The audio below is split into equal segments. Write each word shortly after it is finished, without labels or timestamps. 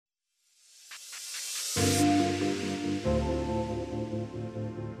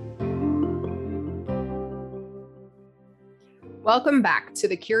Welcome back to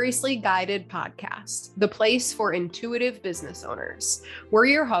the Curiously Guided podcast, the place for intuitive business owners. We're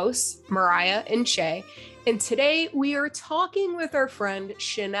your hosts, Mariah and Shay, and today we are talking with our friend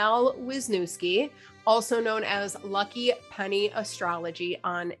Chanel Wisniewski, also known as Lucky Penny Astrology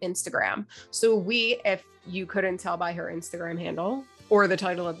on Instagram. So if you couldn't tell by her Instagram handle or the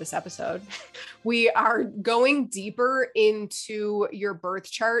title of this episode, we are going deeper into your birth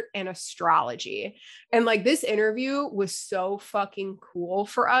chart and astrology. And this interview was so fucking cool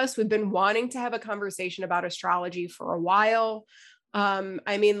for us. We've been wanting to have a conversation about astrology for a while.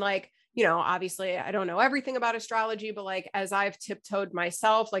 Obviously I don't know everything about astrology, but as I've tiptoed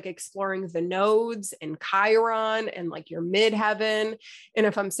myself, exploring the nodes and Chiron and your midheaven. And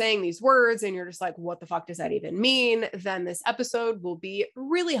if I'm saying these words and you're just like, what the fuck does that even mean? Then this episode will be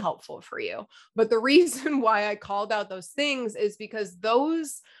really helpful for you. But the reason why I called out those things is because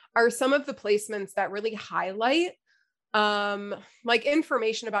those are some of the placements that really highlight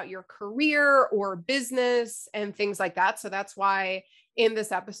information about your career or business and things like that. So that's why in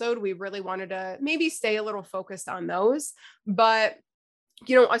this episode, we really wanted to maybe stay a little focused on those. But,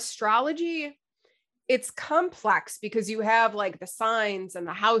 astrology, it's complex because you have the signs and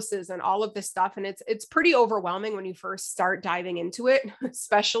the houses and all of this stuff. And it's pretty overwhelming when you first start diving into it,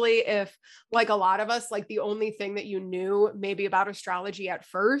 especially if a lot of us, the only thing that you knew maybe about astrology at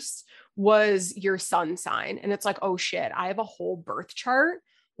first was your sun sign. And it's oh shit, I have a whole birth chart.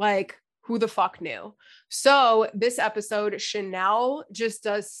 Who the fuck knew? So this episode, Chanel just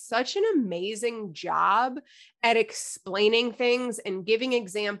does such an amazing job at explaining things and giving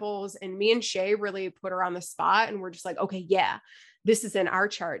examples. And me and Shay really put her on the spot. And we're just okay, yeah, this is in our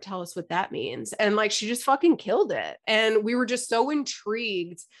chart. Tell us what that means. And she just fucking killed it. And we were just so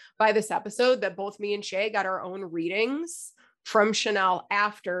intrigued by this episode that both me and Shay got our own readings from Chanel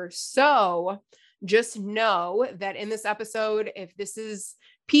after. So just know that in this episode, if this is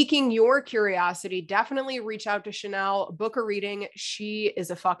piquing your curiosity, definitely reach out to Chanel, book a reading. She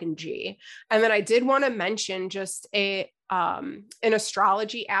is a fucking G. And then I did want to mention just an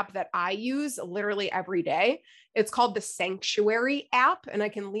astrology app that I use literally every day. It's called the Sanctuary app, and I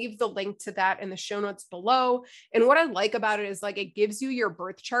can leave the link to that in the show notes below. And what I like about it is it gives you your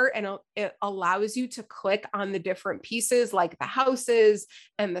birth chart and it allows you to click on the different pieces, like the houses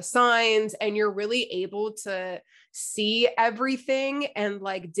and the signs, and you're really able to see everything and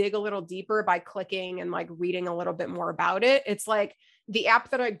dig a little deeper by clicking and reading a little bit more about it. It's the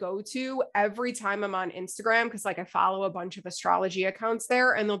app that I go to every time I'm on Instagram, because I follow a bunch of astrology accounts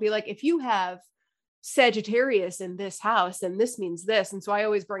there, and they'll be if you have Sagittarius in this house, and this means this. And so I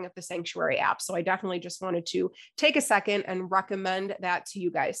always bring up the Sanctuary app. So I definitely just wanted to take a second and recommend that to you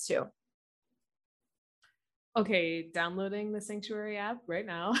guys too. Okay, downloading the Sanctuary app right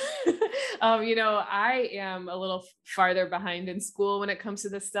now. I am a little farther behind in school when it comes to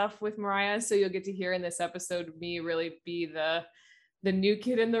this stuff with Mariah. So you'll get to hear in this episode me really be the new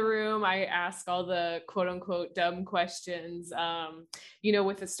kid in the room. I ask all the quote unquote dumb questions.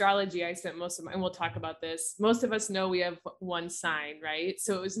 With astrology, I spent and we'll talk about this. Most of us know we have one sign, right?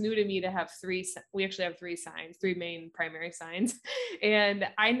 So it was new to me to have we actually have three signs, three main primary signs. And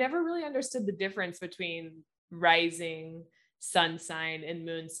I never really understood the difference between rising, sun sign, and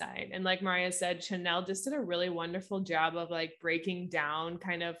moon sign. And like Mariah said, Chanel just did a really wonderful job of breaking down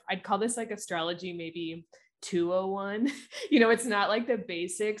I'd call this astrology maybe 201. It's not the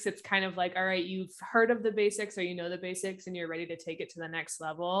basics. It's kind of all right, you've heard of the basics, or the basics, and you're ready to take it to the next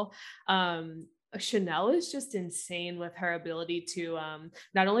level. Chanel is just insane with her ability to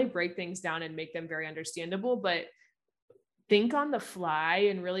not only break things down and make them very understandable, but think on the fly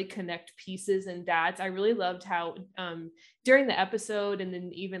and really connect pieces and dots. I really loved how during the episode, and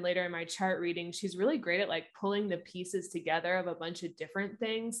then even later in my chart reading, she's really great at pulling the pieces together of a bunch of different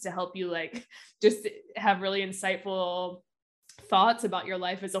things to help you just have really insightful thoughts about your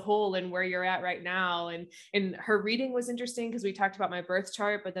life as a whole and where you're at right now. And her reading was interesting because we talked about my birth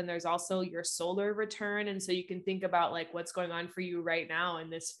chart, but then there's also your solar return. And so you can think about what's going on for you right now in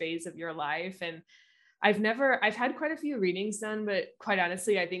this phase of your life. And I've had quite a few readings done, but quite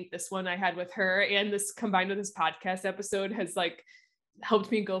honestly, I think this one I had with her and this combined with this podcast episode has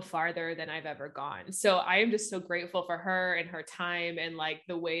helped me go farther than I've ever gone. So I am just so grateful for her and her time and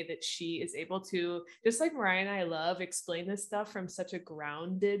the way that she is able to, just like Mariah and I love, explain this stuff from such a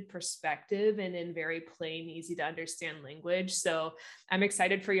grounded perspective and in very plain, easy to understand language. So I'm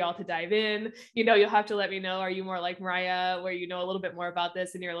excited for y'all to dive in. You'll have to let me know, are you more like Mariah, where you know a little bit more about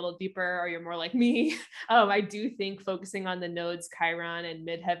this and you're a little deeper, or you're more like me? I do think focusing on the nodes, Chiron and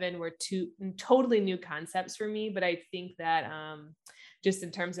midheaven, were two totally new concepts for me, but I think that just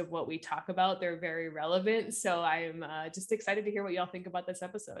in terms of what we talk about, they're very relevant. So I'm just excited to hear what y'all think about this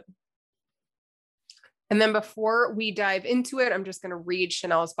episode. And then before we dive into it, I'm just going to read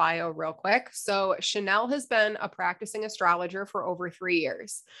Chanel's bio real quick. So Chanel has been a practicing astrologer for over 3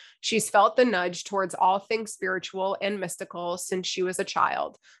 years. She's felt the nudge towards all things spiritual and mystical since she was a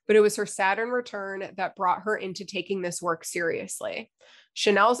child, but it was her Saturn return that brought her into taking this work seriously.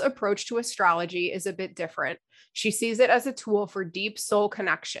 Chanel's approach to astrology is a bit different. She sees it as a tool for deep soul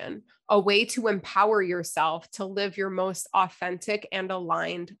connection, a way to empower yourself to live your most authentic and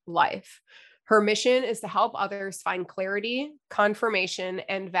aligned life. Her mission is to help others find clarity, confirmation,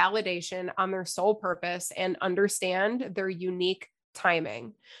 and validation on their soul purpose and understand their unique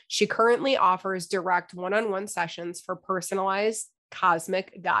timing. She currently offers direct one-on-one sessions for personalized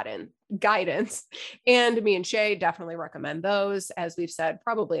cosmic guidance. And me and Shay definitely recommend those, as we've said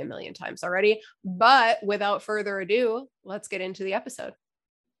probably a million times already. But without further ado, let's get into the episode.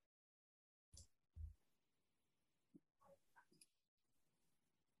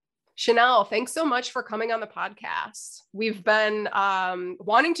 Chanel, thanks so much for coming on the podcast. We've been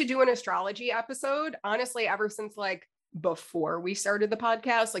wanting to do an astrology episode, honestly, ever since like before we started the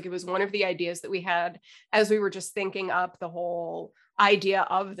podcast. Like it was one of the ideas that we had as we were just thinking up the whole idea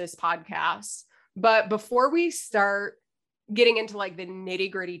of this podcast. But before we start getting into like the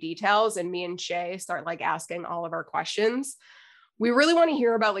nitty-gritty details and me and Shay start like asking all of our questions, we really want to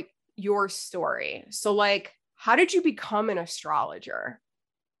hear about like your story. So like, how did you become an astrologer?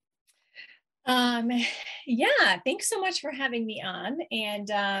 Yeah, thanks so much for having me on. And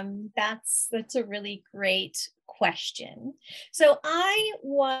that's a really great question. So I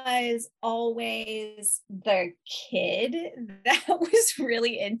was always the kid that was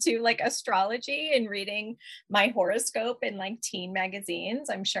really into like astrology and reading my horoscope in like teen magazines.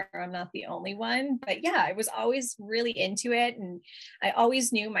 I'm sure I'm not the only one, but yeah, I was always really into it. And I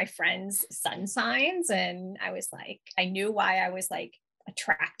always knew my friends' sun signs. And I was like, I knew why I was like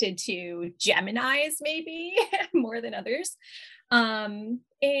attracted to Geminis maybe more than others.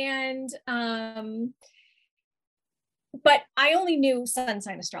 But I only knew sun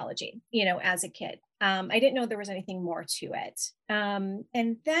sign astrology, you know, as a kid. I didn't know there was anything more to it. And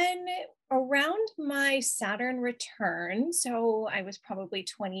then around my Saturn return, so I was probably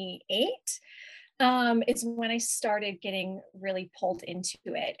 28, it's when I started getting really pulled into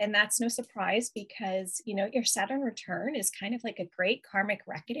it. And that's no surprise because, you know, your Saturn return is kind of like a great karmic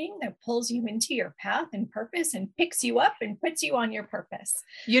reckoning that pulls you into your path and purpose and picks you up and puts you on your purpose.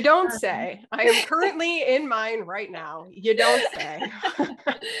 You don't say. I am currently in mine right now. You don't say.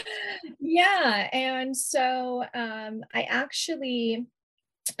 Yeah. And so I actually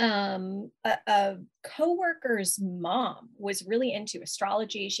a coworker's mom was really into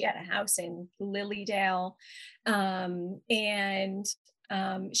astrology. She had a house in Lilydale, and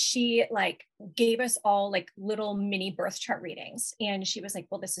she like gave us all like little mini birth chart readings. And she was like,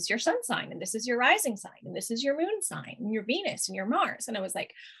 well, this is your sun sign, and this is your rising sign, and this is your moon sign, and your Venus and your Mars. And I was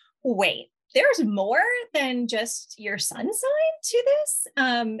like, wait, there's more than just your sun sign to this.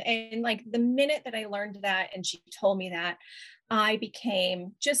 And like the minute that I learned that, and she told me that, I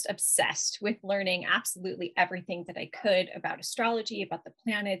became just obsessed with learning absolutely everything that I could about astrology, about the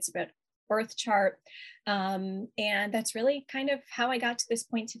planets, about birth chart. And that's really kind of how I got to this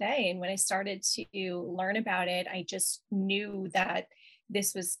point today. And when I started to learn about it, I just knew that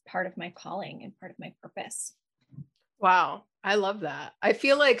this was part of my calling and part of my purpose. Wow. I love that. I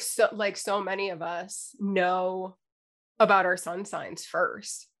feel like so many of us know about our sun signs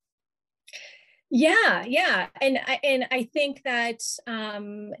first. Yeah. And I think that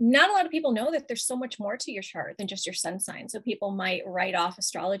not a lot of people know that there's so much more to your chart than just your sun sign. So people might write off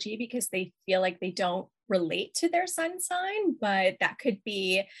astrology because they feel like they don't relate to their sun sign, but that could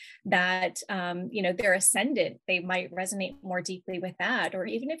be that, you know, their ascendant, they might resonate more deeply with that. Or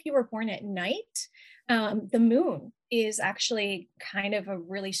even if you were born at night, the moon is actually kind of a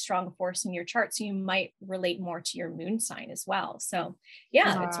really strong force in your chart. So you might relate more to your moon sign as well. So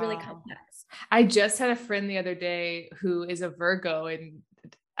yeah, wow. It's really complex. I just had a friend the other day who is a Virgo, and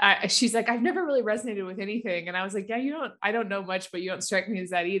she's like, I've never really resonated with anything. And I was like, yeah, I don't know much, but you don't strike me as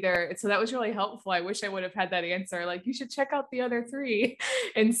that either. And so that was really helpful. I wish I would have had that answer. Like, you should check out the other three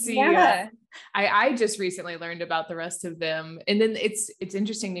and see. Yeah. I just recently learned about the rest of them. And then it's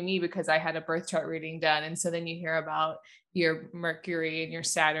interesting to me because I had a birth chart reading done. And so then you hear about your Mercury and your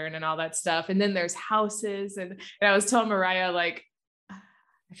Saturn and all that stuff. And then there's houses. And I was telling Mariah, like,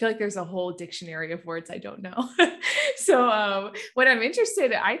 I feel like there's a whole dictionary of words I don't know. So what I'm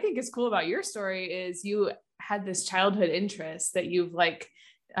interested, I think is cool about your story is you had this childhood interest that you've like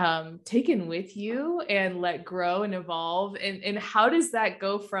taken with you and let grow and evolve? And how does that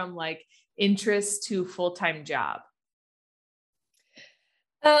go from like interest to full-time job?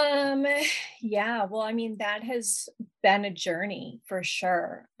 Um, yeah, well, I mean, that has been a journey for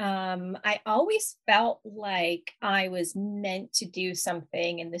sure. I always felt like I was meant to do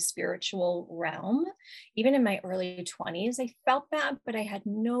something in the spiritual realm. Even in my early 20s, I felt that, but I had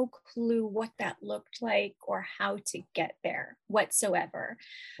no clue what that looked like or how to get there whatsoever.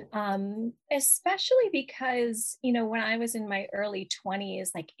 Especially because, when I was in my early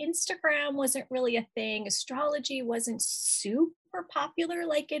 20s, like Instagram wasn't really a thing, astrology wasn't super popular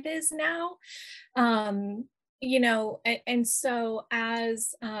like it is now. And so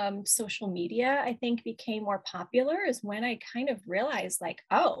as social media, I think, became more popular is when I kind of realized, like,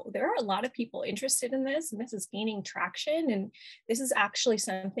 oh, there are a lot of people interested in this, and this is gaining traction, and this is actually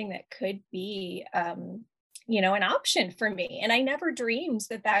something that could be an option for me. And I never dreamed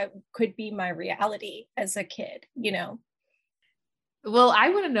that that could be my reality as a kid. Well, I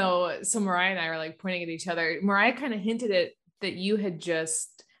want to know. So Mariah and I are like pointing at each other. Mariah kind of hinted at that you had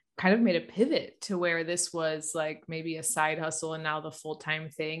just kind of made a pivot to where this was like maybe a side hustle and now the full-time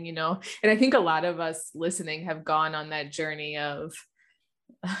thing, And I think a lot of us listening have gone on that journey of,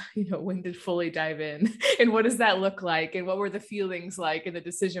 when to fully dive in and what does that look like? And what were the feelings like in the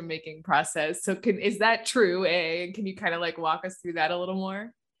decision-making process? So is that true? And can you kind of like walk us through that a little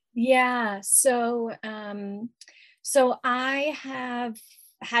more? Yeah. So I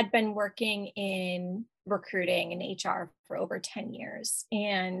had been working in recruiting and HR for over 10 years.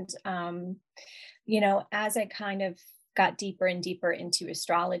 And, as I kind of got deeper and deeper into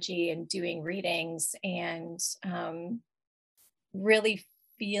astrology and doing readings and really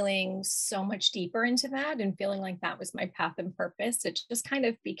feeling so much deeper into that and feeling like that was my path and purpose, it just kind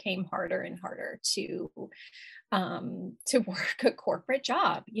of became harder and harder to work a corporate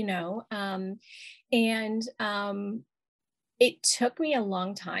job, and it took me a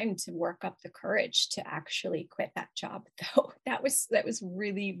long time to work up the courage to actually quit that job, though. That was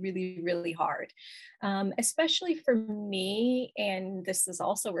really, really, really hard, especially for me. And this is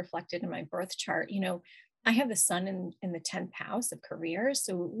also reflected in my birth chart. I have the sun in the 10th house of career.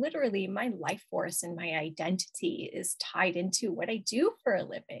 So literally my life force and my identity is tied into what I do for a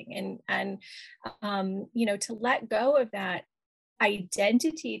living. And to let go of that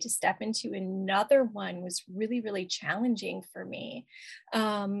identity to step into another one was really, really challenging for me.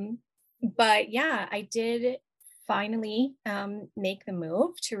 But yeah, I did finally make the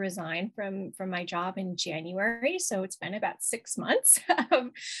move to resign from my job in January. So it's been about 6 months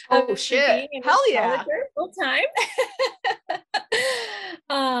of shit. being an Hell yeah. astrologer full time.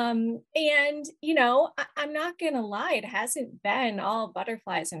 And I'm not gonna lie, it hasn't been all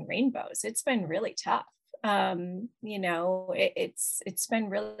butterflies and rainbows. It's been really tough. It's been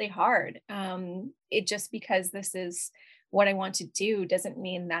really hard. It just because this is what I want to do doesn't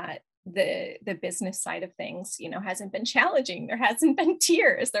mean that the business side of things, hasn't been challenging. There hasn't been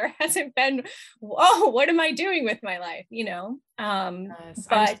tears. There hasn't been, oh, what am I doing with my life? Yes,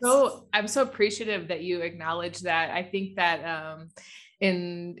 But I'm so appreciative that you acknowledge that. I think that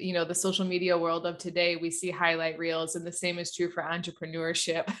in the social media world of today, we see highlight reels, and the same is true for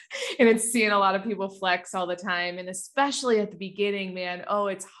entrepreneurship. And it's seeing a lot of people flex all the time, and especially at the beginning, man. Oh,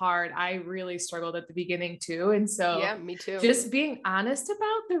 it's hard. I really struggled at the beginning too, and so yeah, me too. Just being honest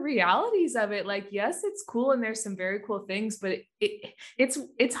about the realities of it. Like, yes, it's cool, and there's some very cool things, but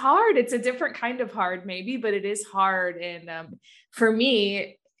it's hard. It's a different kind of hard, maybe, but it is hard. And for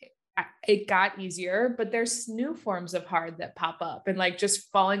me, it got easier, but there's new forms of hard that pop up, and like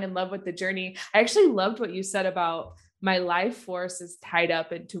just falling in love with the journey. I actually loved what you said about my life force is tied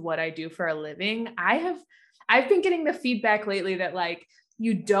up into what I do for a living. I've been getting the feedback lately that like,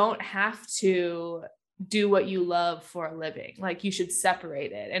 you don't have to do what you love for a living. Like, you should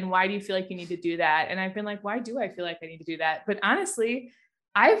separate it. And why do you feel like you need to do that? And I've been like, why do I feel like I need to do that? But honestly,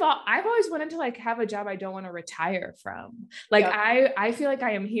 I've always wanted to like have a job I don't want to retire from. Like, yep. I feel like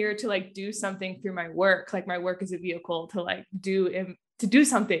I am here to like do something through my work. Like, my work is a vehicle to like do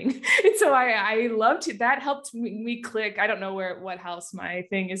something. And so I loved it. That helped me click. I don't know what house my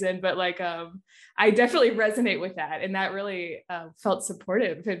thing is in, but like, I definitely resonate with that. And that really felt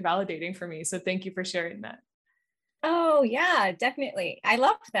supportive and validating for me. So thank you for sharing that. Oh yeah, definitely. I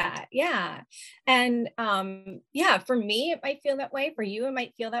love that. Yeah. And yeah, for me, it might feel that way. For you, it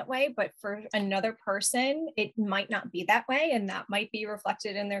might feel that way, but for another person, it might not be that way. And that might be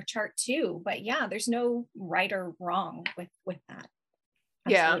reflected in their chart too. But yeah, there's no right or wrong with that. Absolutely.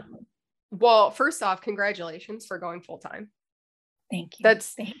 Yeah. Well, first off, congratulations for going full time. Thank you.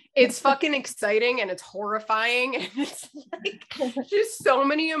 It's fucking exciting and it's horrifying. And it's like just so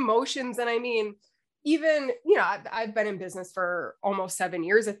many emotions. And I mean, even, you know, I've been in business for almost 7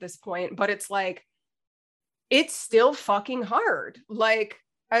 years at this point, but it's like, it's still fucking hard. Like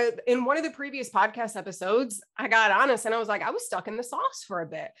in one of the previous podcast episodes, I got honest and I was like, I was stuck in the sauce for a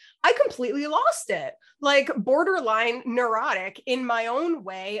bit. I completely lost it. Like borderline neurotic in my own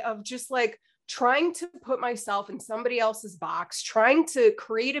way of just like trying to put myself in somebody else's box, trying to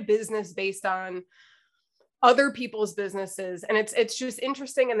create a business based on other people's businesses. And it's just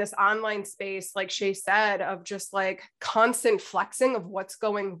interesting in this online space, like Shay said, of just like constant flexing of what's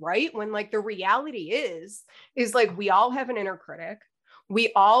going right, when like the reality is like, we all have an inner critic.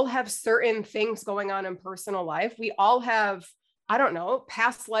 We all have certain things going on in personal life. We all have, I don't know,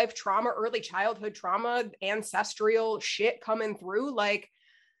 past life trauma, early childhood trauma, ancestral shit coming through. Like,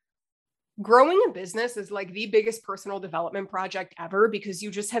 growing a business is like the biggest personal development project ever, because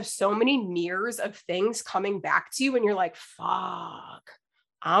you just have so many mirrors of things coming back to you and you're like, fuck,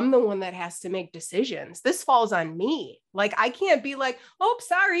 I'm the one that has to make decisions. This falls on me. Like, I can't be like, oh,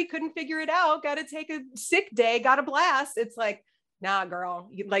 sorry, couldn't figure it out. Got to take a sick day, got a blast. It's like, nah, girl,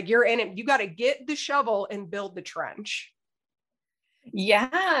 you're in it. You got to get the shovel and build the trench.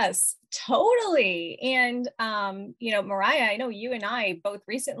 Yes, totally. And, you know, Mariah, I know you and I both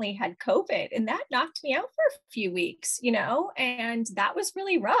recently had COVID, and that knocked me out for a few weeks, you know, and that was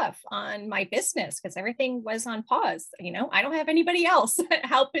really rough on my business because everything was on pause. You know, I don't have anybody else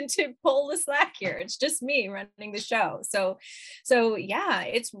helping to pull the slack here. It's just me running the show. So yeah,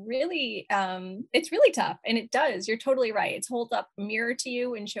 it's really tough. And it does, you're totally right. It's holds up a mirror to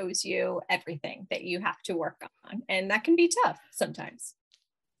you and shows you everything that you have to work on. And that can be tough sometimes.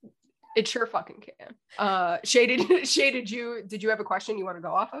 It sure fucking can. Shay, did you have a question you want to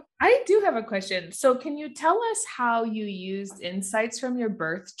go off of? I do have a question. So can you tell us how you used insights from your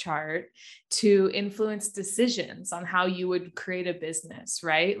birth chart to influence decisions on how you would create a business,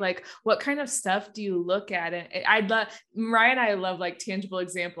 right? Like, what kind of stuff do you look at? And Mariah and I love like tangible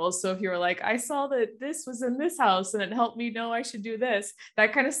examples. So if you were like, I saw that this was in this house and it helped me know I should do this,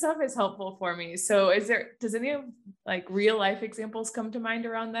 that kind of stuff is helpful for me. So does any of like real life examples come to mind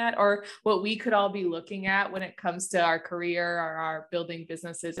around that, or what we could all be looking at when it comes to our career or our building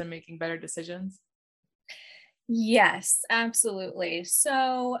businesses and making better decisions? Yes, absolutely.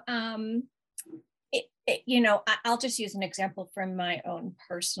 So, you know, I'll just use an example from my own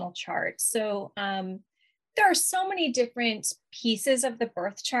personal chart. So, there are so many different pieces of the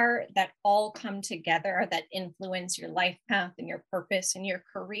birth chart that all come together that influence your life path and your purpose and your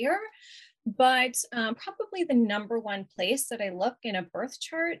career. But probably the number one place that I look in a birth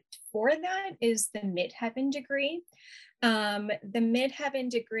chart for that is the midheaven degree. The midheaven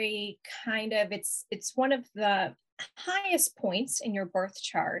degree it's one of the highest points in your birth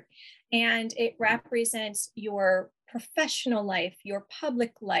chart, and it represents your professional life, your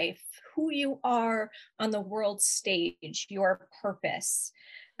public life, who you are on the world stage, your purpose.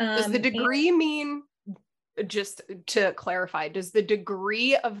 Does the degree mean, just to clarify, does the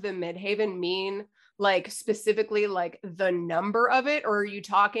degree of the midheaven mean like specifically like the number of it, or are you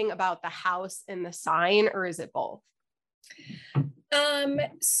talking about the house and the sign, or is it both?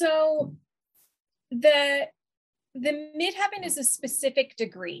 So the midheaven is a specific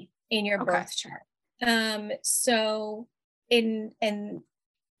degree in your birth chart. So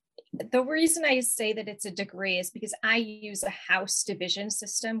the reason I say that it's a degree is because I use a house division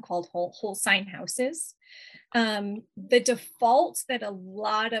system called whole sign houses. The default that a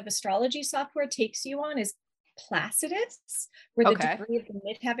lot of astrology software takes you on is Placidus, where the degree of the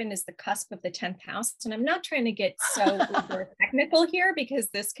midheaven is the cusp of the 10th house. And I'm not trying to get so uber technical here because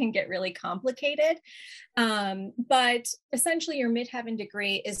this can get really complicated. But essentially your midheaven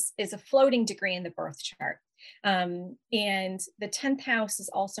degree is a floating degree in the birth chart. And the 10th house is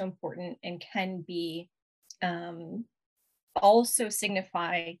also important and can be also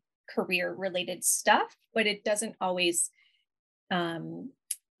signify career related stuff, but it doesn't always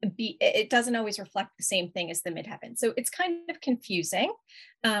reflect the same thing as the midheaven. So it's kind of confusing.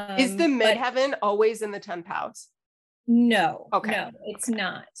 Is the midheaven always in the 10th house? No, it's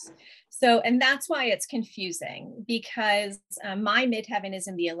not. So, and that's why it's confusing, because my midheaven is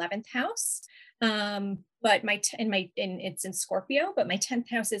in the 11th house. But it's in Scorpio, but my 10th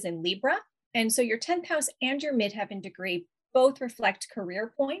house is in Libra. And so your 10th house and your midheaven degree both reflect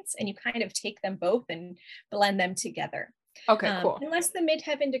career points, and you kind of take them both and blend them together. Okay, cool. Unless the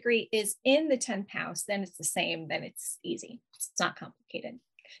midheaven degree is in the 10th house, then it's the same, then it's easy. It's not complicated.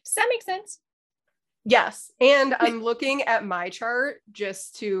 Does that make sense? Yes. And I'm looking at my chart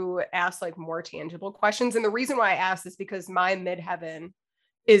just to ask, like, more tangible questions. And the reason why I asked is because my midheaven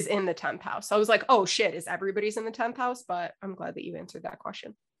is in the 10th house. So I was like, oh shit, is everybody's in the 10th house? But I'm glad that you answered that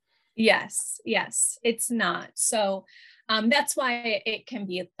question. Yes, it's not. So that's why it can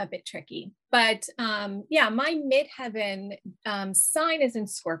be a bit tricky. But yeah, my midheaven sign is in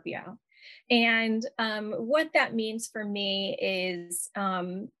Scorpio. And what that means for me is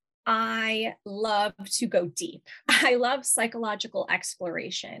I love to go deep. I love psychological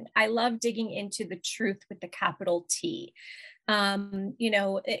exploration. I love digging into the truth with the capital T.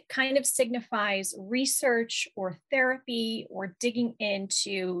 It kind of signifies research or therapy or digging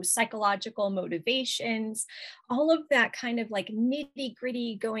into psychological motivations, all of that kind of like nitty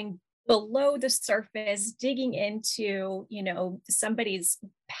gritty, going below the surface, digging into, somebody's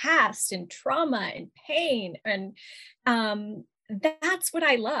past and trauma and pain. And that's what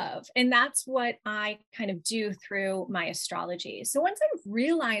I love. And that's what I kind of do through my astrology. So once I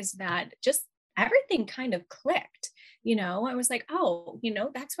realized that, just everything kind of clicked. I was like, oh,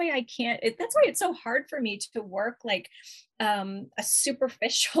 that's why that's why it's so hard for me to work like a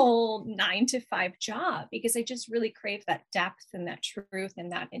superficial 9 to 5 job, because I just really crave that depth and that truth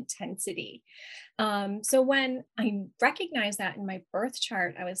and that intensity. So when I recognized that in my birth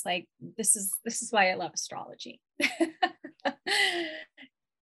chart, I was like, this is why I love astrology.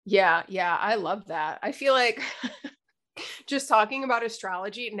 Yeah, I love that. I feel like just talking about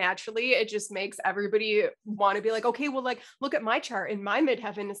astrology, naturally, it just makes everybody want to be like, okay, well, like, look at my chart and my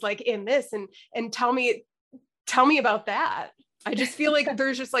midheaven is like in this, and tell me about that. I just feel like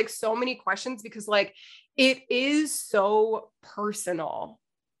there's just like so many questions, because like it is so personal.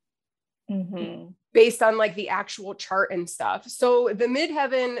 Mm-hmm. Based on like the actual chart and stuff. So the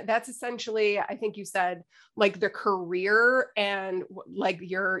midheaven, that's essentially, I think you said, like the career and like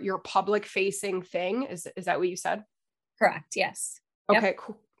your public facing thing. Is that what you said? Correct. Yes. Okay, Yep.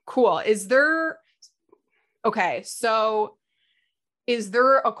 cool. So is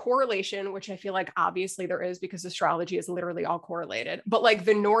there a correlation, which I feel like obviously there is, because astrology is literally all correlated, but like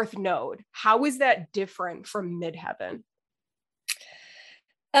the North Node, how is that different from midheaven?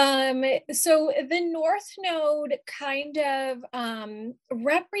 So the North Node kind of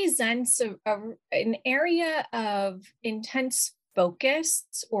represents an area of intense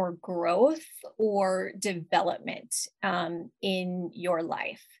focus or growth or development in your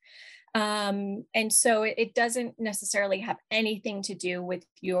life. And so it doesn't necessarily have anything to do with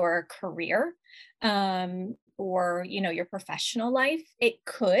your career or your professional life. It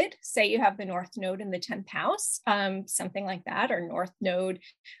could say you have the North Node in the 10th house, something like that, or North Node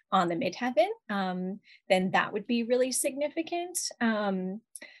on the midheaven. Then that would be really significant.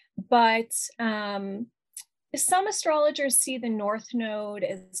 But some astrologers see the North Node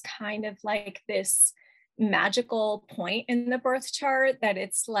as kind of like this magical point in the birth chart, that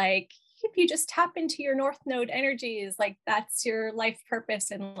it's like, if you just tap into your North Node energies, like that's your life purpose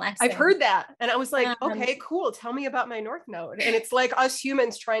and lesson. I've heard that. And I was like, okay, cool. Tell me about my North Node. And it's like us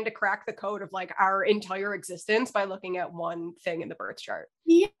humans trying to crack the code of like our entire existence by looking at one thing in the birth chart.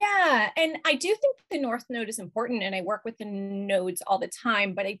 Yeah. And I do think the North Node is important, and I work with the nodes all the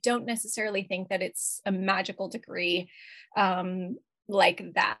time, but I don't necessarily think that it's a magical degree like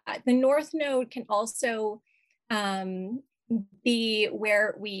that. The North Node can also be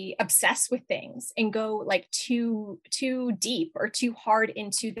where we obsess with things and go like too deep or too hard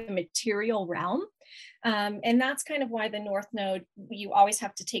into the material realm. And that's kind of why the North Node, you always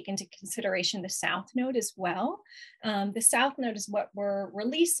have to take into consideration the South Node as well. The South Node is what we're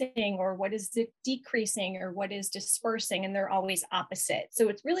releasing, or what is decreasing, or what is dispersing, and they're always opposite. So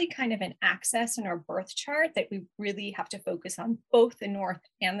it's really kind of an axis in our birth chart that we really have to focus on, both the North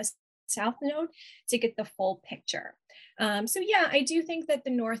and the South Node, to get the full picture. So yeah, I do think that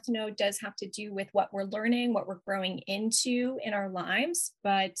the North Node does have to do with what we're learning, what we're growing into in our lives,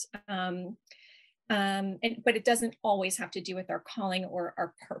 but it doesn't always have to do with our calling or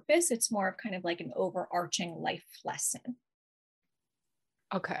our purpose. It's more of kind of like an overarching life lesson.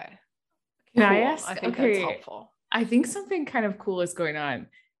 Okay. Can I ask? I think that's helpful. I think something kind of cool is going on.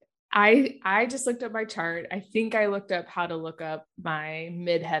 I just looked up my chart. I think I looked up how to look up my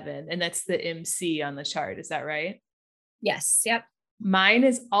midheaven, and that's the MC on the chart. Is that right? Yes. Yep. Mine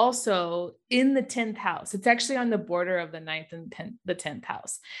is also in the 10th house. It's actually on the border of the 9th and 10th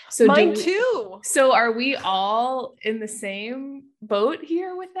house. So mine too. So are we all in the same boat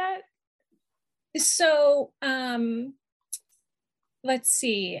here with that? So let's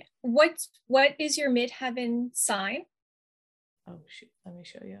see. What is your midheaven sign? Oh shoot, let me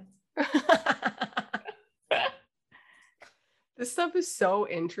show you. This stuff is so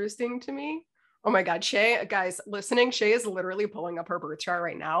interesting to me. Oh my God, Shay, guys listening, Shay is literally pulling up her birth chart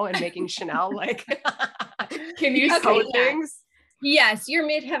right now and making Chanel like, can you code things? Yes, your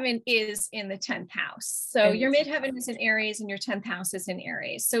midheaven is in the 10th house. So your midheaven is in Aries and your 10th house is in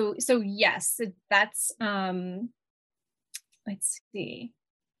Aries. So yes, that's, let's see.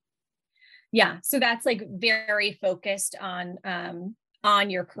 Yeah, so that's like very focused on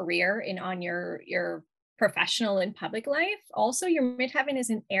your career and on your professional and public life. Also, your midheaven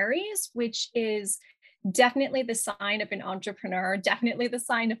is in Aries, which is definitely the sign of an entrepreneur, definitely the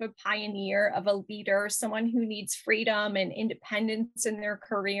sign of a pioneer, of a leader, someone who needs freedom and independence in their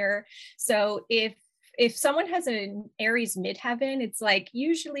career. So if someone has an Aries midheaven, it's like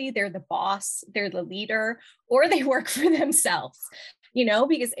usually they're the boss, they're the leader, or they work for themselves,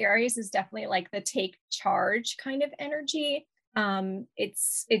 because Aries is definitely like the take charge kind of energy.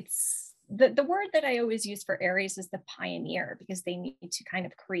 It's the word that I always use for Aries is the pioneer, because they need to kind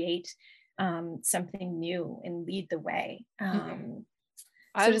of create something new and lead the way. So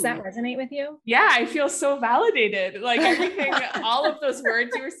does that resonate with you? Yeah, I feel so validated. Like everything, all of those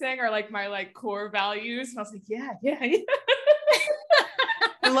words you were saying are like my like core values. And I was like, yeah.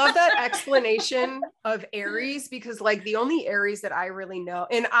 I love that explanation of Aries, because like the only Aries that I really know,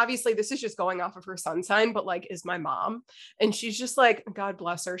 and obviously this is just going off of her sun sign, but like is my mom. And she's just like, God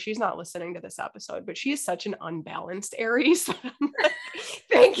bless her, she's not listening to this episode, but she is such an unbalanced Aries.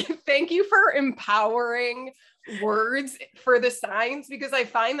 Like, thank you for empowering words for the signs, because I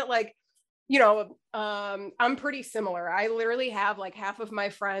find that like, I'm pretty similar. I literally have like half of my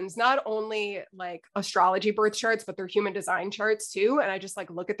friends, not only like astrology birth charts, but their human design charts too. And I just like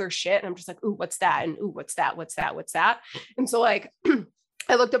look at their shit and I'm just like, ooh, what's that? And ooh, what's that? What's that? What's that? And so like,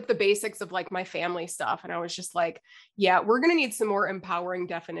 I looked up the basics of like my family stuff and I was just like, yeah, we're going to need some more empowering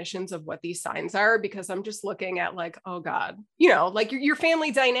definitions of what these signs are, because I'm just looking at like, oh God, like your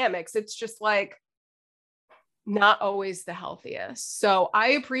family dynamics. It's just like, not always the healthiest. So I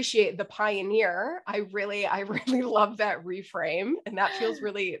appreciate the pioneer. I really love that reframe, and that feels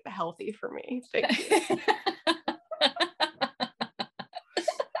really healthy for me. Thank you.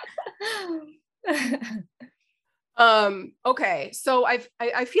 Okay. So I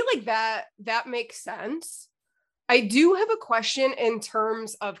feel like that makes sense. I do have a question in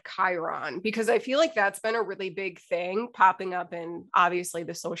terms of Chiron, because I feel like that's been a really big thing popping up in obviously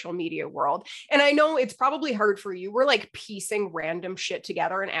the social media world. And I know it's probably hard for you. We're like piecing random shit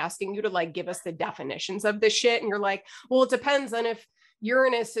together and asking you to like give us the definitions of this shit. And you're like, well, it depends on if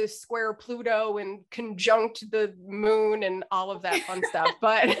Uranus is square Pluto and conjunct the moon and all of that fun stuff.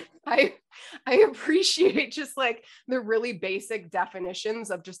 But I appreciate just like the really basic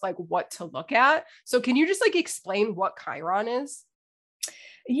definitions of just like what to look at. So can you just like explain what Chiron is?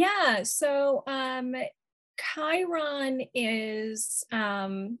 Yeah. So Chiron is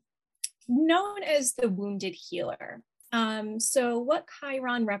known as the wounded healer. So what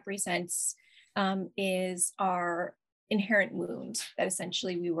Chiron represents is our inherent wound that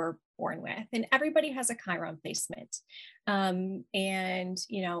essentially we were born with, and everybody has a Chiron placement, and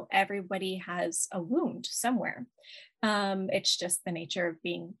everybody has a wound somewhere. It's just the nature of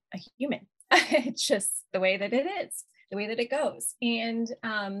being a human. It's just the way that it is, the way that it goes. And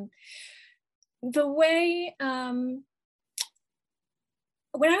the way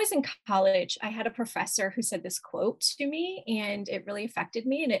when I was in college, I had a professor who said this quote to me, and it really affected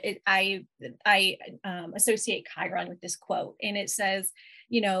me. And I associate Chiron with this quote, and it says,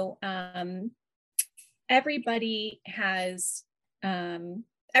 everybody has,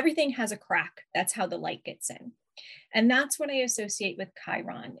 everything has a crack. That's how the light gets in. And that's what I associate with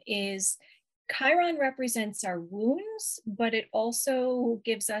Chiron. Is Chiron represents our wounds, but it also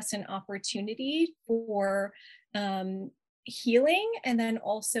gives us an opportunity for healing, and then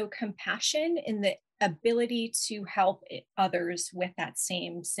also compassion in the ability to help others with that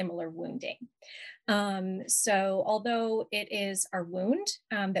same similar wounding. So although it is our wound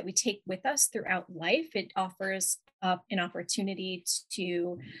that we take with us throughout life, it offers up an opportunity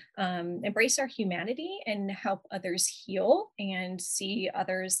to embrace our humanity and help others heal and see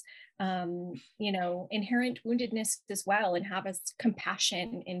others inherent woundedness as well, and have a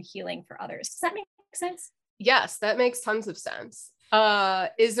compassion in healing for others. Does that make sense? Yes, that makes tons of sense.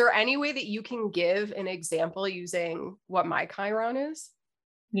 Is there any way that you can give an example using what my Chiron is?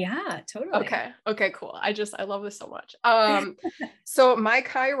 Yeah, totally. Okay, cool. I love this so much. So my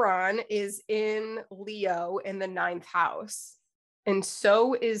Chiron is in Leo in the 9th house. And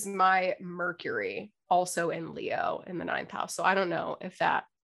so is my Mercury also in Leo in the 9th house. So I don't know if that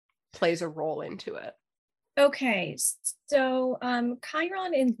plays a role into it. Okay, so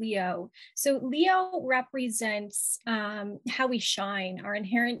Chiron in Leo. So Leo represents how we shine, our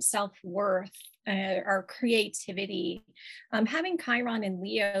inherent self-worth, our creativity. Having Chiron in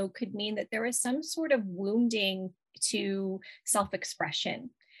Leo could mean that there is some sort of wounding to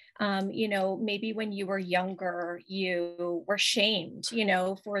self-expression. Maybe when you were younger, you were shamed,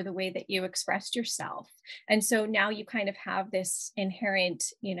 for the way that you expressed yourself. And so now you kind of have this inherent,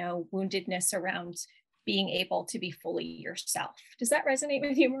 woundedness around being able to be fully yourself. Does that resonate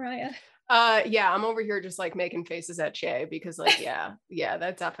with you, Mariah? Yeah, I'm over here just like making faces at Che because like, yeah,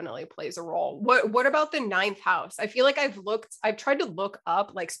 that definitely plays a role. What about the ninth house? I feel like I've tried to look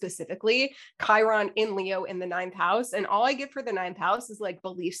up like specifically Chiron in Leo in the ninth house, and all I get for the ninth house is like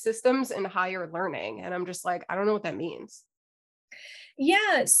belief systems and higher learning. And I'm just like, I don't know what that means.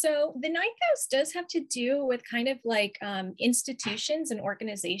 Yeah, so the ninth house does have to do with kind of like institutions and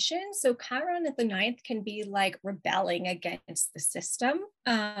organizations. So Chiron at the ninth can be like rebelling against the system,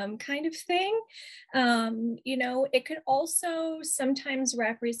 kind of thing. It could also sometimes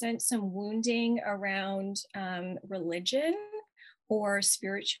represent some wounding around religion or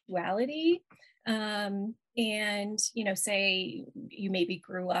spirituality. And say you maybe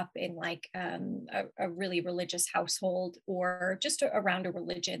grew up in like a really religious household, or just around a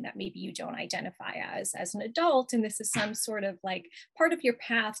religion that maybe you don't identify as an adult, and this is some sort of like part of your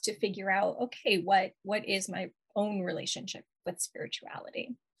path to figure out, okay, what is my own relationship with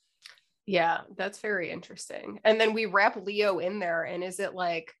spirituality? Yeah, that's very interesting. And then we wrap Leo in there, and is it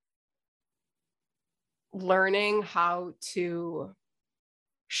like learning how to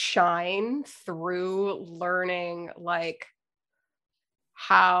shine through learning like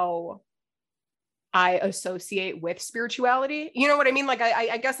how I associate with spirituality? You know what I mean? Like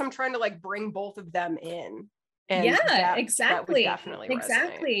I guess I'm trying to like bring both of them in. And yeah, exactly. That would definitely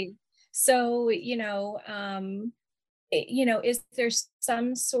exactly. So, is there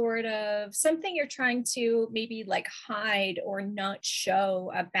some sort of something you're trying to maybe like hide or not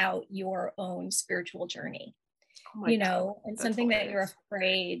show about your own spiritual journey? Oh and that's something hilarious. that you're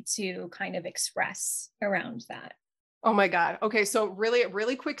afraid to kind of express around that. Oh my God. Okay. So really,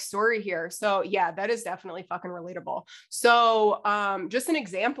 really quick story here. So yeah, that is definitely fucking relatable. So just an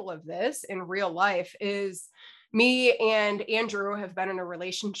example of this in real life is me and Andrew have been in a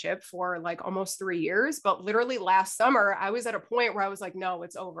relationship for like almost 3 years, but literally last summer, I was at a point where I was like, no,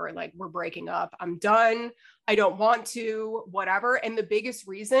 it's over. Like we're breaking up. I'm done. I don't want to, whatever. And the biggest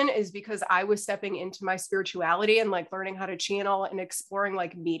reason is because I was stepping into my spirituality and like learning how to channel and exploring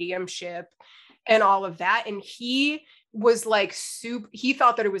like mediumship and all of that. And he was like, he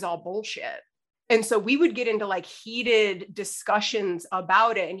thought that it was all bullshit. And so we would get into like heated discussions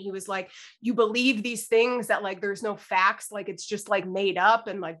about it. And he was like, you believe these things that like, there's no facts, like it's just like made up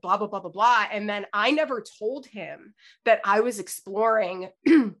and like blah, blah, blah, blah, blah. And then I never told him that I was exploring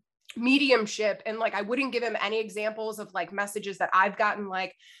mediumship. And like, I wouldn't give him any examples of like messages that I've gotten,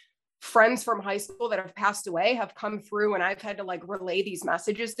 like friends from high school that have passed away have come through, and I've had to like relay these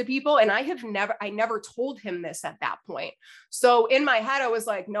messages to people. And I never told him this at that point. So in my head, I was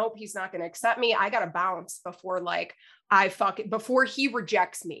like, nope, he's not going to accept me. I got to bounce before like before he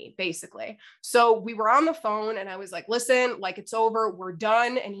rejects me, basically. So we were on the phone and I was like, listen, like it's over, we're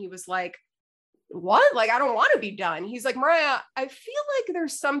done. And he was like, what? Like, I don't want to be done. He's like, Mariah, I feel like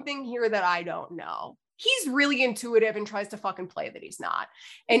there's something here that I don't know. He's really intuitive and tries to fucking play that he's not.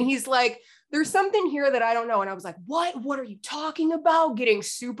 And he's like, there's something here that I don't know. And I was like, what are you talking about? Getting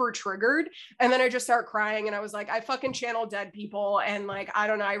super triggered. And then I just start crying. And I was like, I fucking channel dead people. And like, I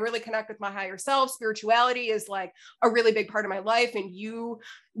don't know, I really connect with my higher self. Spirituality is like a really big part of my life. And you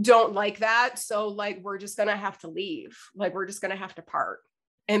don't like that. So like, we're just going to have to leave. Like, we're just going to have to part.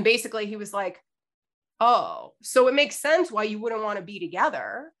 And basically he was like, oh, so it makes sense why you wouldn't want to be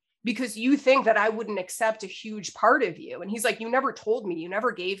together, because you think that I wouldn't accept a huge part of you. And he's like, you never told me, you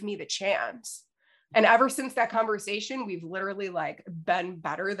never gave me the chance. And ever since that conversation, we've literally like been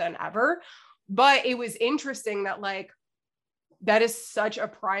better than ever. But it was interesting that like, that is such a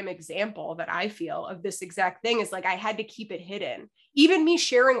prime example that I feel of this exact thing, is like, I had to keep it hidden. Even me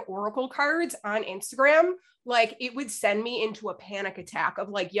sharing oracle cards on Instagram, like it would send me into a panic attack of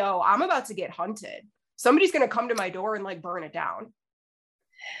like, yo, I'm about to get hunted. Somebody's going to come to my door and like burn it down.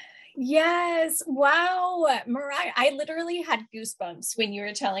 Yes. Wow. Mariah, I literally had goosebumps when you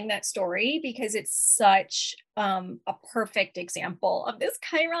were telling that story, because it's such a perfect example of this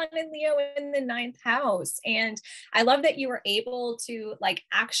Chiron and Leo in the ninth house. And I love that you were able to like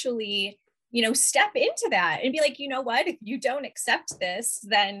actually step into that and be like, you know what, if you don't accept this,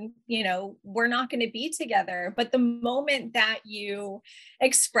 then, we're not going to be together. But the moment that you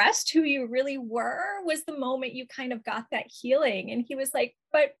expressed who you really were was the moment you kind of got that healing. And he was like,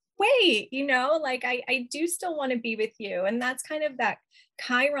 but wait, like I do still want to be with you. And that's kind of that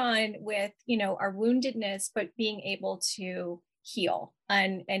Chiron with, our woundedness, but being able to heal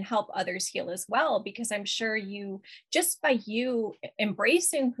and help others heal as well. Because I'm sure just by you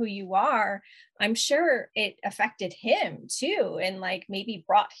embracing who you are, I'm sure it affected him too. And like maybe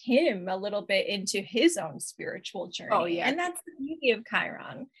brought him a little bit into his own spiritual journey. Oh, yeah. And that's the beauty of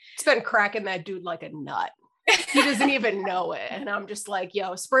Chiron. It's been cracking that dude like a nut. He doesn't even know it. And I'm just like,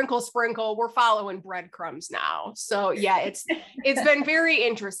 yo, sprinkle, we're following breadcrumbs now. So yeah, it's been very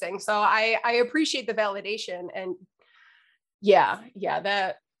interesting. So I appreciate the validation. And yeah,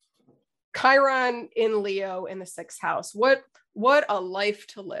 that Chiron in Leo in the 6th house. What a life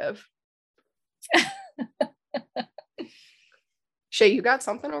to live. Shay, you got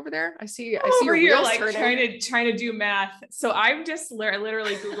something over there? I see your wheels like turning. trying to do math. So I've just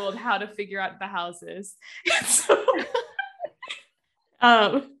literally Googled how to figure out the houses. So,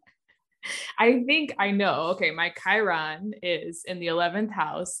 I think I know. Okay, my Chiron is in the 11th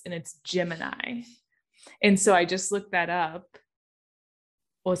house and it's Gemini. And so I just looked that up.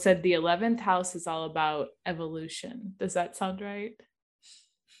 Well, it said the 11th house is all about evolution. Does that sound right?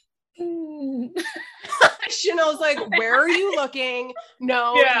 Chanel's like, where are you looking?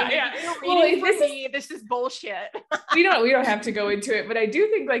 No, yeah. This is bullshit. we don't have to go into it, but I do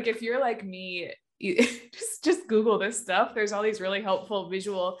think like if you're like me, just Google this stuff. There's all these really helpful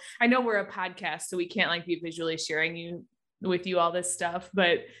visual. I know we're a podcast, so we can't like be visually sharing with you all this stuff,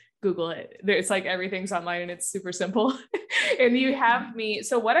 but Google it. It's like everything's online and it's super simple. And you have me.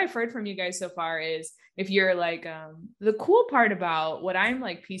 So what I've heard from you guys so far is if you're like, the cool part about what I'm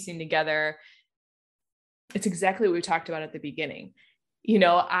like piecing together, it's exactly what we talked about at the beginning.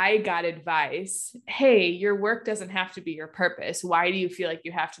 I got advice. Hey, your work doesn't have to be your purpose. Why do you feel like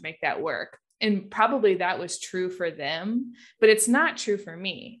you have to make that work? And probably that was true for them, but it's not true for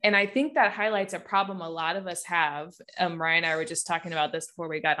me. And I think that highlights a problem a lot of us have. Ryan and I were just talking about this before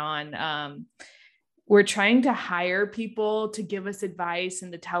we got on. We're trying to hire people to give us advice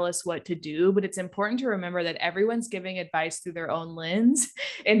and to tell us what to do, but it's important to remember that everyone's giving advice through their own lens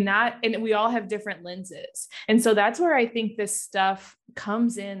and we all have different lenses. And so that's where I think this stuff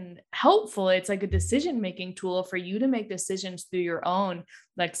comes in helpful. It's like a decision-making tool for you to make decisions through your own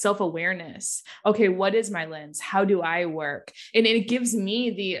like self-awareness. Okay, what is my lens? How do I work? And it gives me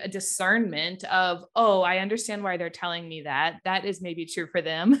the discernment of, oh, I understand why they're telling me that. That is maybe true for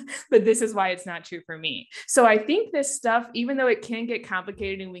them, but this is why it's not true for me. So I think this stuff, even though it can get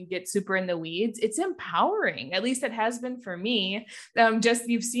complicated and we can get super in the weeds, it's empowering. At least it has been for me. Just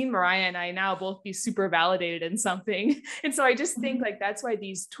you've seen Mariah and I now both be super validated in something. And so I just think like that's why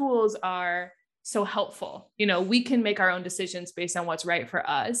these tools are so helpful. We can make our own decisions based on what's right for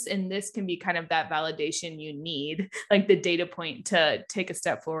us. And this can be kind of that validation you need, like the data point to take a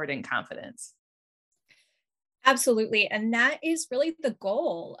step forward in confidence. Absolutely. And that is really the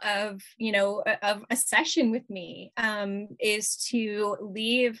goal of a session with me, is to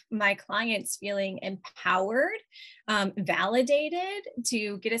leave my clients feeling empowered, validated,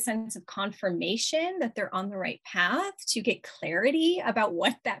 to get a sense of confirmation that they're on the right path, to get clarity about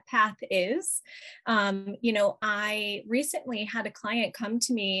what that path is. I recently had a client come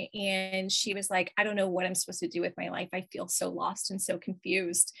to me and she was like, I don't know what I'm supposed to do with my life. I feel so lost and so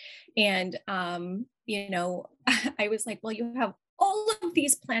confused. And, I was like, well, you have all of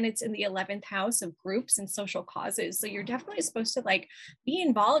these planets in the 11th house of groups and social causes. So you're definitely supposed to like be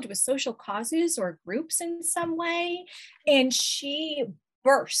involved with social causes or groups in some way. And she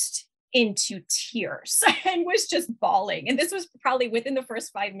burst into tears and was just bawling. And this was probably within the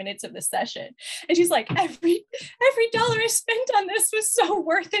first 5 minutes of the session. And she's like, every dollar I spent on this was so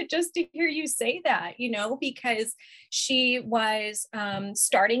worth it just to hear you say that, because she was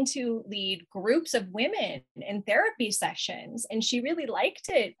starting to lead groups of women in therapy sessions and she really liked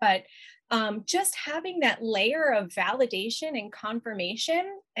it. But just having that layer of validation and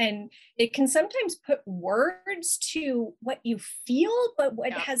confirmation, and it can sometimes put words to what you feel, but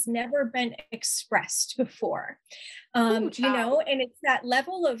what has never been expressed before. And it's that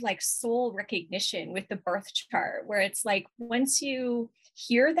level of like soul recognition with the birth chart, where it's like, once you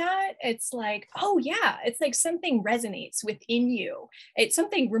hear that, it's like, oh yeah, it's like something resonates within you. It's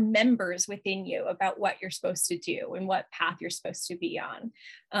something remembers within you about what you're supposed to do and what path you're supposed to be on.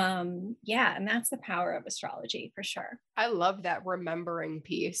 And that's the power of astrology for sure. I love that remembering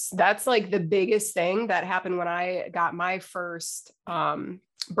piece. That's like the biggest thing that happened when I got my first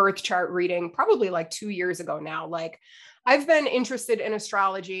birth chart reading probably like 2 years ago now. Like I've been interested in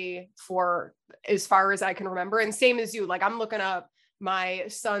astrology for as far as I can remember. And same as you, like I'm looking up my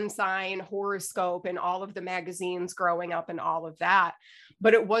sun sign horoscope and all of the magazines growing up and all of that.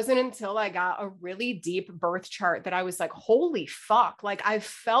 But it wasn't until I got a really deep birth chart that I was like, holy fuck, like I've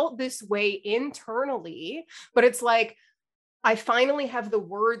felt this way internally, but it's like, I finally have the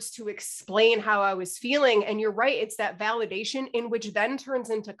words to explain how I was feeling. And you're right. It's that validation in which then turns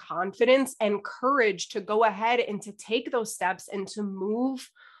into confidence and courage to go ahead and to take those steps and to move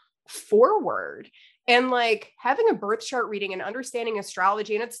forward. And like having a birth chart reading and understanding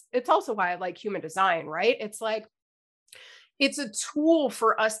astrology. And it's also why I like human design, right? It's like, it's a tool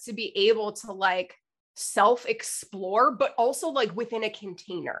for us to be able to like self-explore, but also like within a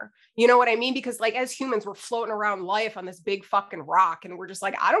container. You know what I mean? Because like as humans, we're floating around life on this big fucking rock and we're just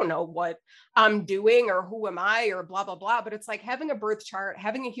like, I don't know what I'm doing or who am I or blah, blah, blah. But it's like having a birth chart,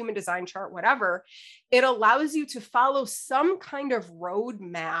 having a human design chart, whatever, it allows you to follow some kind of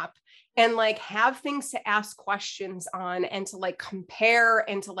roadmap and like have things to ask questions on and to like compare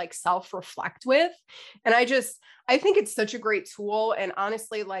and to like self-reflect with. And I think it's such a great tool. And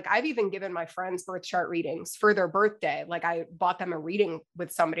honestly, like I've even given my friends birth chart readings for their birthday. Like I bought them a reading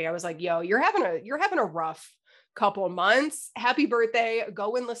with somebody. I was like, yo, you're having a rough couple of months. Happy birthday.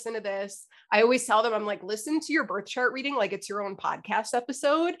 Go and listen to this. I always tell them, I'm like, listen to your birth chart reading like it's your own podcast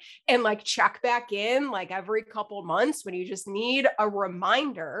episode and like check back in like every couple of months when you just need a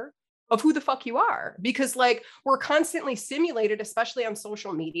reminder of who the fuck you are. Because like we're constantly simulated, especially on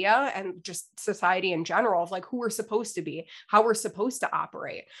social media and just society in general, of like who we're supposed to be, how we're supposed to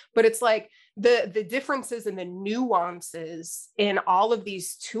operate. But it's like the differences and the nuances in all of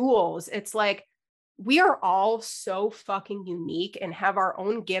these tools. It's like we are all so fucking unique and have our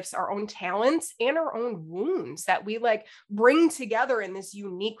own gifts, our own talents, and our own wounds that we like bring together in this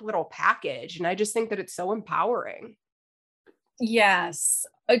unique little package. And I just think that it's so empowering. Yes,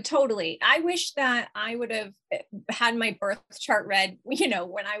 totally. I wish that I would have had my birth chart read,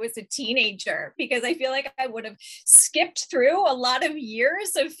 when I was a teenager, because I feel like I would have skipped through a lot of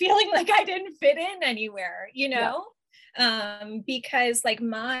years of feeling like I didn't fit in anywhere, Yeah. Because like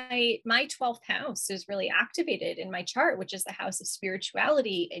my 12th house is really activated in my chart, which is the house of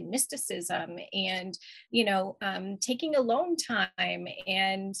spirituality and mysticism and, taking alone time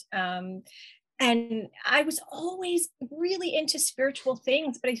and I was always really into spiritual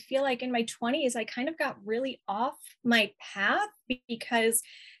things, but I feel like in my 20s, I kind of got really off my path because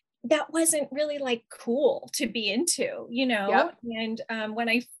that wasn't really like cool to be into, Yep. And when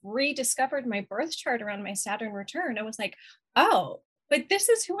I rediscovered my birth chart around my Saturn return, I was like, oh, but this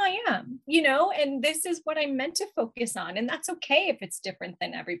is who I am, and this is what I'm meant to focus on. And that's okay if it's different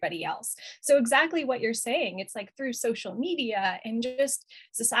than everybody else. So exactly what you're saying, it's like through social media and just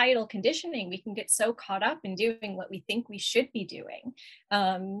societal conditioning, we can get so caught up in doing what we think we should be doing,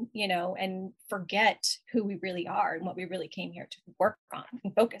 and forget who we really are and what we really came here to work on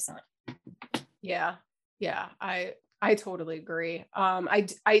and focus on. Yeah. Yeah. I totally agree.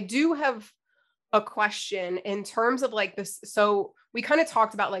 I do have a question in terms of like this. So we kind of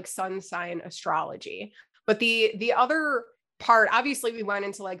talked about like sun sign astrology, but the other part, obviously we went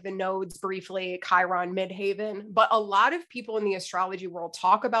into like the nodes briefly, Chiron, Midheaven, but a lot of people in the astrology world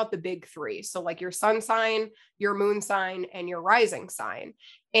talk about the big three. So like your sun sign, your moon sign, and your rising sign.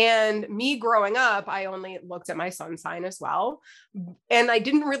 And me growing up, I only looked at my sun sign as well. And I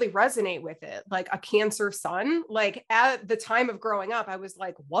didn't really resonate with it. Like a Cancer sun, like at the time of growing up, I was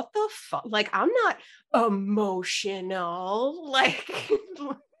like, what the fuck? Like, I'm not emotional. Like,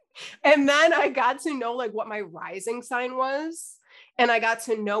 and then I got to know like what my rising sign was. And I got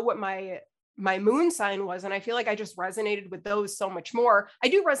to know what my moon sign was. And I feel like I just resonated with those so much more. I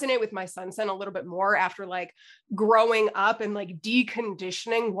do resonate with my sun sign a little bit more after like growing up and like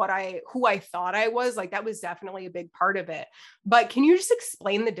deconditioning who I thought I was. Like that was definitely a big part of it. But can you just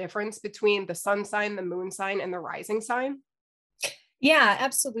explain the difference between the sun sign, the moon sign, and the rising sign? Yeah,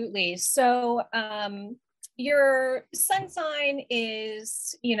 absolutely. So, your sun sign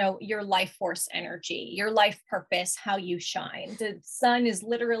is, your life force energy, your life purpose, how you shine. The sun is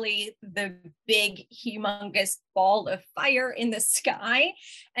literally the big, humongous ball of fire in the sky.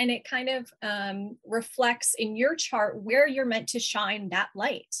 And it kind of reflects in your chart where you're meant to shine that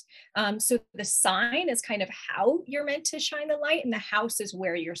light. So the sign is kind of how you're meant to shine the light, and the house is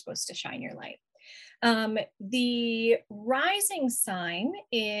where you're supposed to shine your light. The rising sign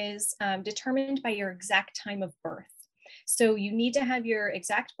is determined by your exact time of birth. So you need to have your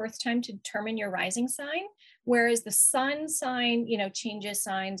exact birth time to determine your rising sign, whereas the sun sign, changes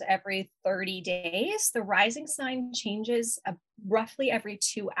signs every 30 days. The rising sign changes roughly every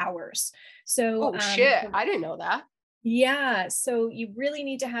 2 hours. So, Oh shit, I didn't know that. yeah, so you really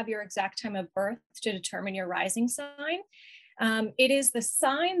need to have your exact time of birth to determine your rising sign. It is the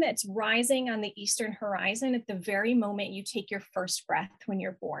sign that's rising on the eastern horizon at the very moment you take your first breath when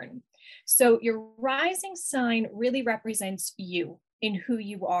you're born. So your rising sign really represents you in who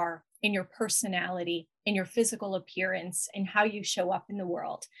you are, in your personality, in your physical appearance, and how you show up in the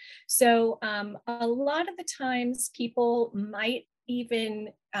world. So a lot of the times people might even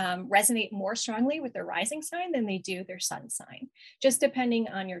resonate more strongly with their rising sign than they do their sun sign, just depending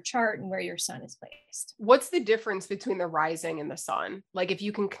on your chart and where your sun is placed. What's the difference between the rising and the sun? Like if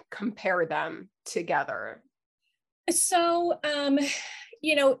you can compare them together. So,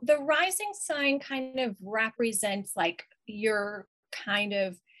 the rising sign kind of represents like your kind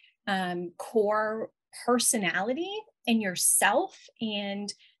of core personality and yourself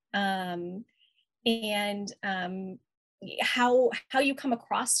um, and how you come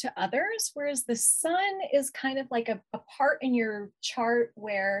across to others, whereas the sun is kind of like a part in your chart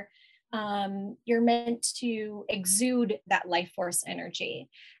where you're meant to exude that life force energy.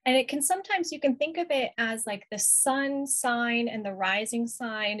 And it can sometimes, you can think of it as like the sun sign and the rising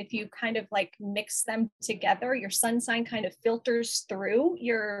sign. If you kind of like mix them together, your sun sign kind of filters through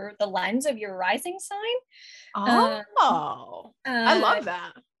the lens of your rising sign. I love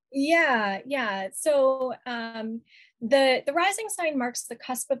that. Yeah. So the rising sign marks the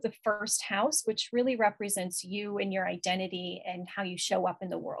cusp of the first house, which really represents you and your identity and how you show up in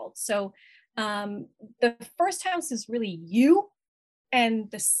the world. So the first house is really you, and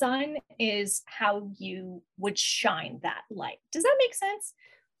the sun is how you would shine that light. Does that make sense?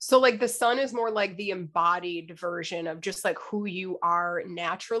 So like the sun is more like the embodied version of just like who you are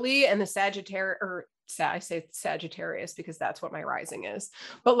naturally, and the I say Sagittarius because that's what my rising is.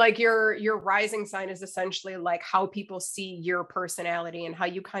 But like your rising sign is essentially like how people see your personality and how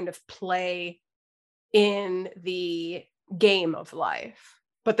you kind of play in the game of life.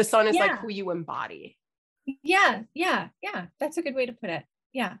 But the sun is like who you embody. Yeah. That's a good way to put it.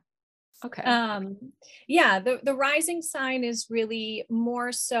 Yeah. Okay. The rising sign is really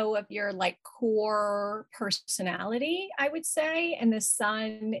more so of your like core personality, I would say, and the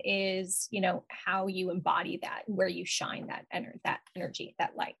sun is, how you embody that, where you shine that energy,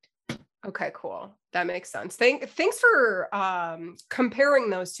 that light. Okay, cool. That makes sense. Thanks for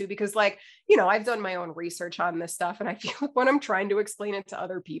comparing those two, because like, I've done my own research on this stuff, and I feel like when I'm trying to explain it to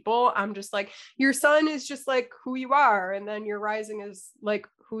other people, I'm just like, your sun is just like who you are, and then your rising is like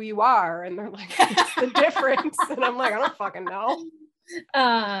who you are, and they're like, what's the difference? And I'm like, I don't fucking know.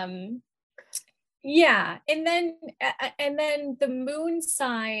 Yeah, and then the moon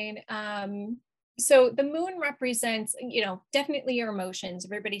sign. So the moon represents, definitely your emotions.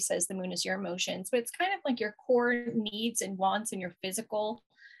 Everybody says the moon is your emotions, but it's kind of like your core needs and wants and your physical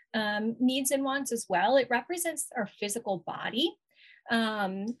needs and wants as well. It represents our physical body.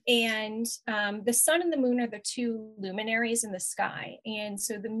 The sun and the moon are the two luminaries in the sky. And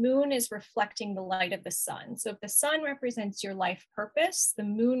so the moon is reflecting the light of the sun. So if the sun represents your life purpose, the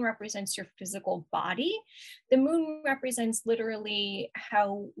moon represents your physical body. The moon represents literally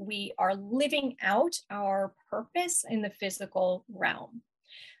how we are living out our purpose in the physical realm.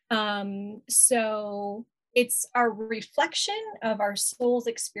 So it's our reflection of our soul's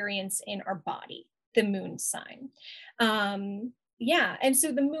experience in our body, the moon sign. And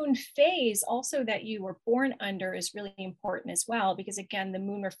so the moon phase also that you were born under is really important as well, because again, the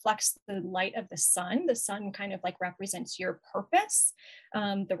moon reflects the light of the sun. The sun kind of like represents your purpose.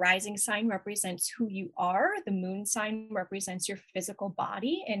 The rising sign represents who you are. The moon sign represents your physical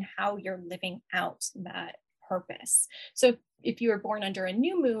body and how you're living out that purpose. So if you were born under a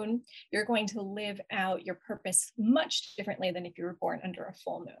new moon, you're going to live out your purpose much differently than if you were born under a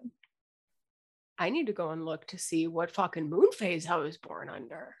full moon. I need to go and look to see what fucking moon phase I was born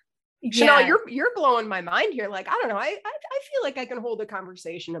under. Chanel, you're blowing my mind here. Like, I don't know. I feel like I can hold a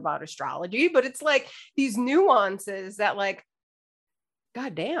conversation about astrology, but it's like these nuances that like,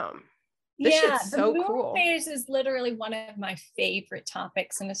 goddamn. This shit's so cool. The moon phase is literally one of my favorite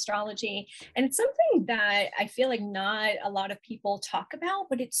topics in astrology. And it's something that I feel like not a lot of people talk about,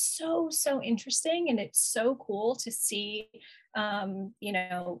 but it's so, so interesting. And it's so cool to see,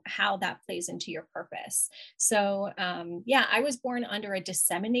 how that plays into your purpose. So, I was born under a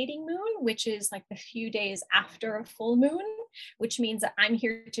disseminating moon, which is like the few days after a full moon, which means that I'm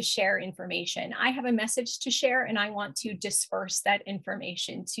here to share information. I have a message to share and I want to disperse that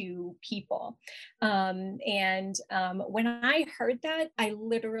information to people. When I heard that, I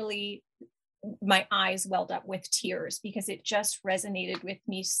literally my eyes welled up with tears because it just resonated with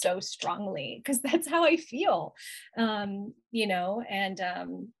me so strongly, because that's how I feel, you know,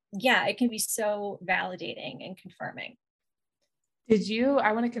 and yeah, it can be so validating and confirming.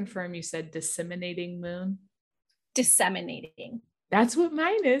 I want to confirm you said disseminating moon? Disseminating. That's what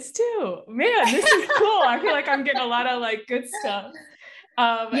mine is too. Man, this is cool. I feel like I'm getting a lot of like good stuff.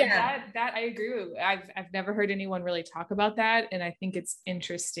 Yeah. That I agree with. I've never heard anyone really talk about that. And I think it's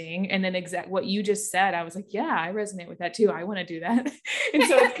interesting. And then what you just said, I was like, yeah, I resonate with that too. I want to do that. And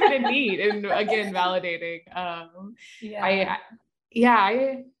so it's kind of neat and again, validating.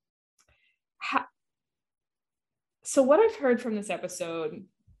 So what I've heard from this episode,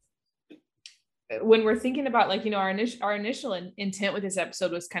 when we're thinking about like, you know, our initial intent with this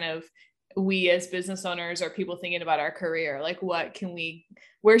episode was kind of, we as business owners or people thinking about our career, like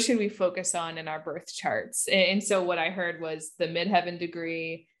where should we focus on in our birth charts? And so what I heard was the midheaven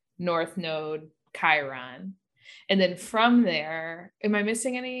degree, North Node, Chiron. And then from there, am I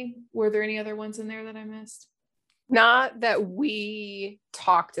missing any? Were there any other ones in there that I missed? Not that we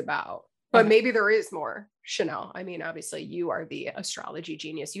talked about, but maybe there is more. Chanel, I mean, obviously you are the astrology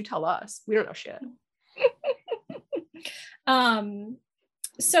genius. You tell us. We don't know shit.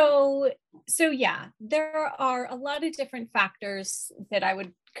 So yeah, there are a lot of different factors that I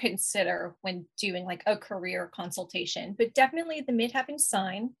would consider when doing like a career consultation, but definitely the midheaven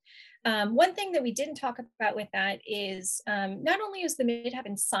sign. One thing that we didn't talk about with that is not only is the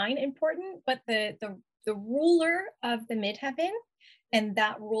midheaven sign important, but the ruler of the midheaven and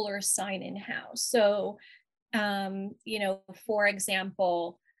that ruler sign in house. So, you know, for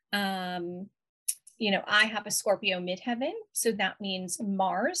example, you know, I have a Scorpio midheaven. So that means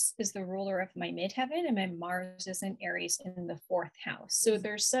Mars is the ruler of my midheaven and my Mars is in Aries in the 4th house. So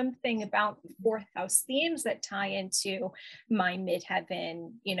there's something about the 4th house themes that tie into my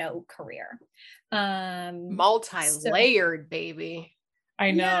midheaven, you know, career. Multi-layered, baby. I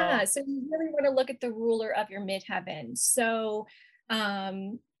know. Yeah. So you really want to look at the ruler of your midheaven. So,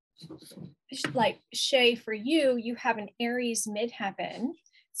 like Shay, for you have an Aries midheaven.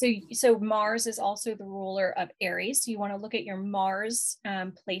 So Mars is also the ruler of Aries. So you want to look at your Mars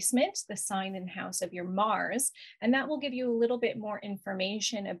placement, the sign and house of your Mars, and that will give you a little bit more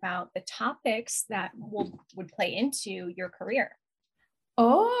information about the topics that would play into your career.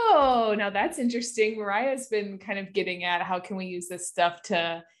 Oh, now that's interesting. Mariah's been kind of getting at how can we use this stuff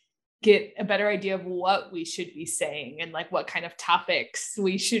to get a better idea of what we should be saying and like what kind of topics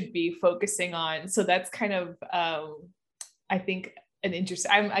we should be focusing on. So that's kind of, I think, an interest.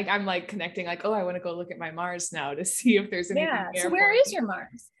 I'm like connecting like, oh, I want to go look at my Mars now to see if there's anything. Yeah. So where is your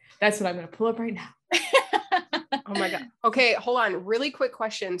Mars? That's what I'm going to pull up right now. Oh my God. Okay, hold on. Really quick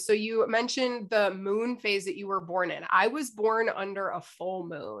question. So you mentioned the moon phase that you were born in. I was born under a full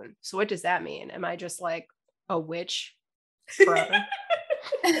moon. So what does that mean? Am I just like a witch forever?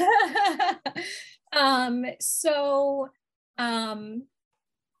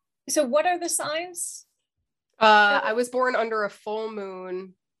 So what are the signs? I was born under a full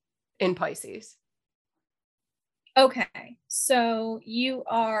moon in Pisces. Okay, so you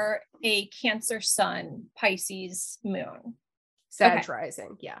are a Cancer sun, Pisces moon. Sag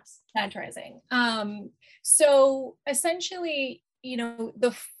rising, yes. Sag rising. So essentially, you know,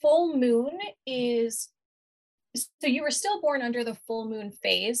 the full moon is, so you were still born under the full moon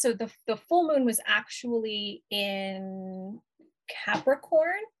phase. So the full moon was actually in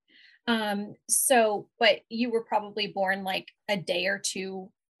Capricorn. But you were probably born like a day or two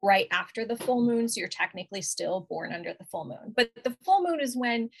right after the full moon. So you're technically still born under the full moon, but the full moon is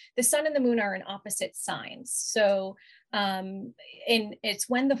when the sun and the moon are in opposite signs. So, and it's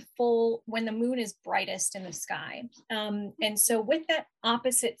when the moon is brightest in the sky. And so with that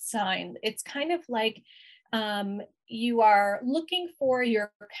opposite sign, it's kind of like, you are looking for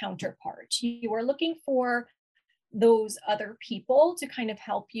your counterpart. You are looking for those other people to kind of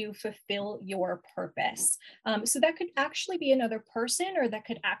help you fulfill your purpose. So that could actually be another person, or that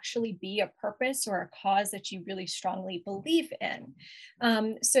could actually be a purpose or a cause that you really strongly believe in.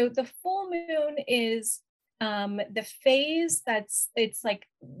 So the full moon is the phase it's like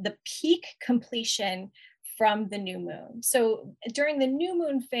the peak completion from the new moon. So during the new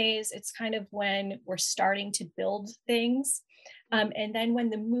moon phase, it's kind of when we're starting to build things. And then when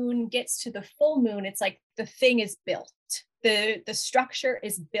the moon gets to the full moon, it's like the thing is built, the structure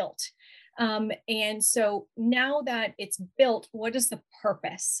is built. And so now that it's built, what is the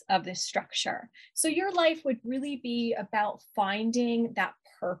purpose of this structure? So your life would really be about finding that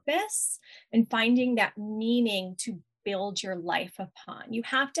purpose and finding that meaning to build your life upon. You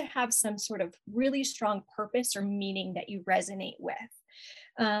have to have some sort of really strong purpose or meaning that you resonate with.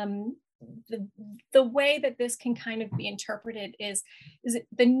 the way that this can kind of be interpreted is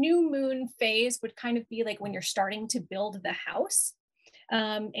the new moon phase would kind of be like when you're starting to build the house.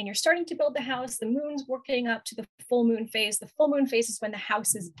 And you're starting to build the house, the moon's working up to the full moon phase. The full moon phase is when the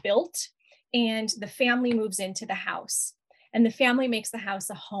house is built and the family moves into the house, and the family makes the house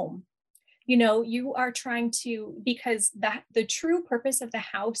a home. You know, you are trying to, because the true purpose of the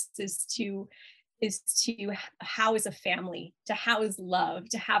house is to house a family, to house love,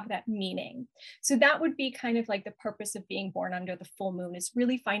 to have that meaning. So that would be kind of like the purpose of being born under the full moon, is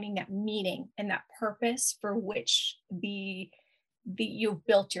really finding that meaning and that purpose for which you've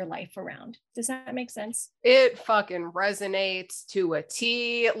built your life around. Does that make sense? It fucking resonates to a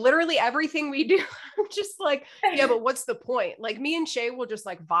T. Literally everything we do, I'm just like, yeah, but what's the point? Like me and Shay will just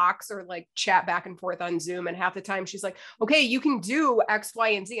like vox or like chat back and forth on Zoom. And half the time she's like, okay, you can do X, Y,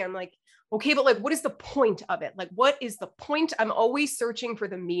 and Z. I'm like, okay, but like, what is the point of it? Like, what is the point? I'm always searching for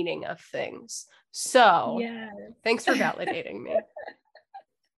the meaning of things. So yeah, thanks for validating me.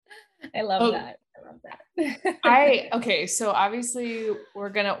 I love that. Okay, so obviously we're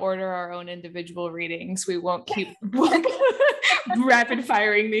gonna order our own individual readings. We won't keep rapid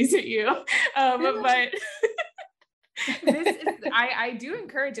firing these at you, but I do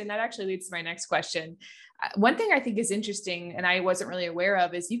encourage, and that actually leads to my next question. One thing I think is interesting, and I wasn't really aware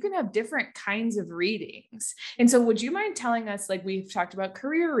of, is you can have different kinds of readings. And so would you mind telling us, like we've talked about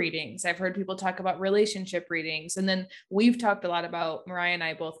career readings, I've heard people talk about relationship readings, and then we've talked a lot about, Mariah and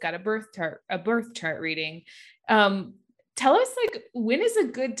I both got a birth chart reading. Tell us, like, when is a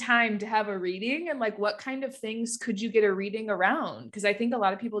good time to have a reading, and like what kind of things could you get a reading around? Because I think a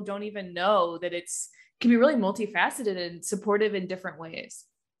lot of people don't even know that can be really multifaceted and supportive in different ways.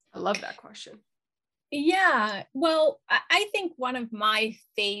 I love that question. Yeah, well, I think one of my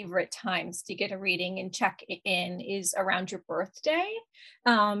favorite times to get a reading and check in is around your birthday,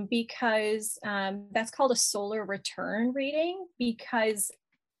 because that's called a solar return reading, because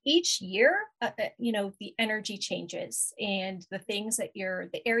each year, the energy changes, and the things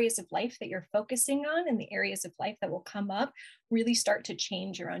the areas of life that you're focusing on and the areas of life that will come up really start to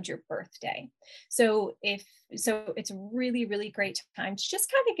change around your birthday. So it's a really, really great time to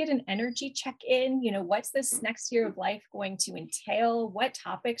just kind of get an energy check in. What's this next year of life going to entail? What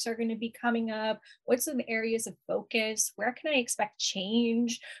topics are going to be coming up? What's some areas of focus? Where can I expect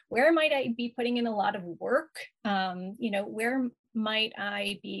change? Where might I be putting in a lot of work? Where might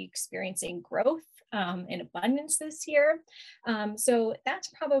I be experiencing growth and abundance this year? So that's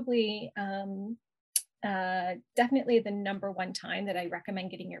probably definitely the number one time that I recommend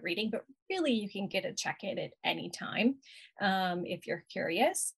getting a reading, but really you can get a check-in at any time if you're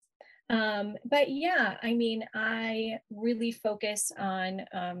curious. But yeah, I mean, I really focus on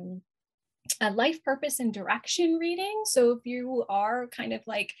a life purpose and direction reading. So if you are kind of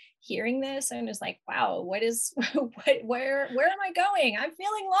like hearing this and is like, wow, where am I going? I'm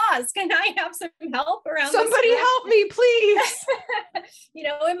feeling lost. Can I have some help around Somebody help me, please.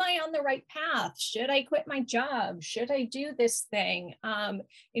 Am I on the right path? Should I quit my job? Should I do this thing?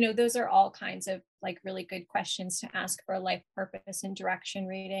 Those are all kinds of like really good questions to ask for a life purpose and direction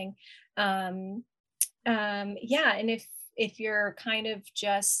reading. And if you're kind of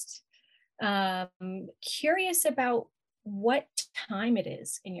just curious about what time it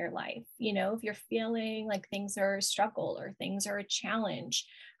is in your life, if you're feeling like things are a struggle or things are a challenge,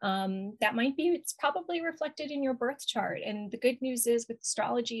 it's probably reflected in your birth chart. And the good news is with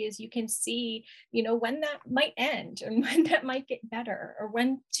astrology is you can see, when that might end and when that might get better or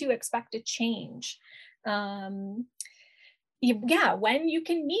when to expect a change. When you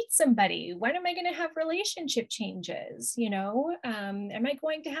can meet somebody, when am I going to have relationship changes? Am I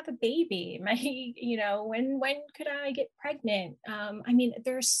going to have a baby? When could I get pregnant?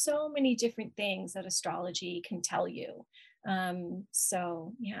 There's so many different things that astrology can tell you. I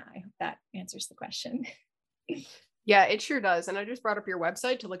hope that answers the question. Yeah, it sure does. And I just brought up your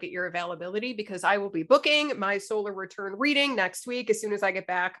website to look at your availability because I will be booking my solar return reading next week as soon as I get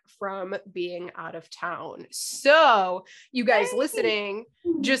back from being out of town. So you guys listening,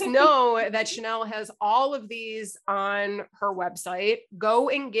 just know that Chanel has all of these on her website. Go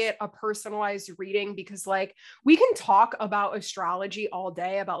and get a personalized reading because like we can talk about astrology all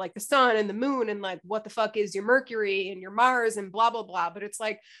day about like the sun and the moon and like what the fuck is your Mercury and your Mars and blah, blah, blah. But it's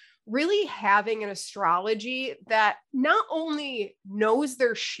like, really having an astrology that not only knows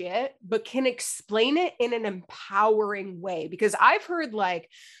their shit, but can explain it in an empowering way. Because I've heard like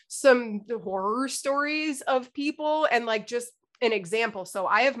some horror stories of people and like just an example. So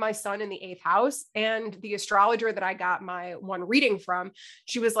I have my son in the 8th house, and the astrologer that I got my one reading from,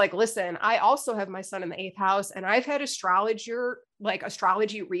 she was like, listen, I also have my son in the 8th house, and I've had astrologers like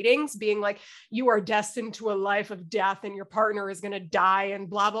astrology readings being like, you are destined to a life of death and your partner is going to die and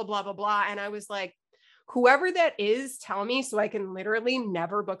blah, blah, blah, blah, blah. And I was like, whoever that is, tell me so I can literally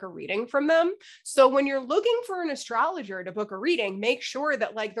never book a reading from them. So when you're looking for an astrologer to book a reading, make sure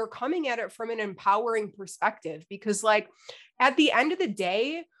that like they're coming at it from an empowering perspective, because like at the end of the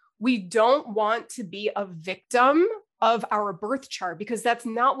day, we don't want to be a victim of our birth chart, because that's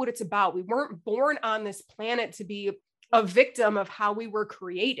not what it's about. We weren't born on this planet to be a victim of how we were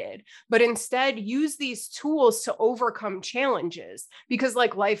created, but instead use these tools to overcome challenges, because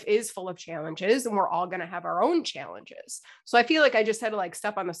like life is full of challenges and we're all going to have our own challenges. So I feel like I just had to like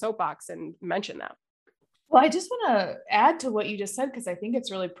step on the soapbox and mention that. Well, I just want to add to what you just said, because I think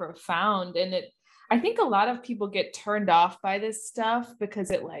it's really profound. And I think a lot of people get turned off by this stuff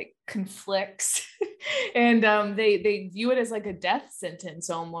because it like conflicts and they view it as like a death sentence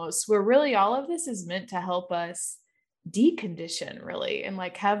almost, where really all of this is meant to help us decondition really, and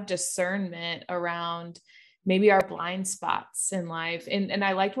like have discernment around maybe our blind spots in life. And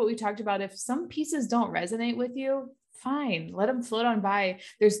I liked what we talked about. If some pieces don't resonate with you, fine, let them float on by.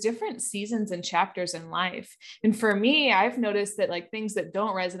 There's different seasons and chapters in life. And for me, I've noticed that like things that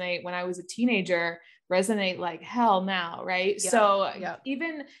don't resonate when I was a teenager resonate like hell now, right? Yeah, so yeah.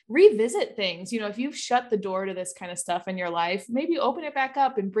 Even revisit things, if you've shut the door to this kind of stuff in your life, maybe open it back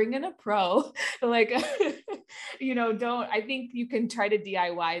up and bring in a pro. Like, I think you can try to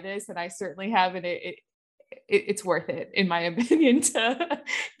DIY this, and I certainly have, and it's worth it, in my opinion, to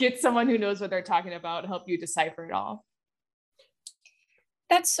get someone who knows what they're talking about, help you decipher it all.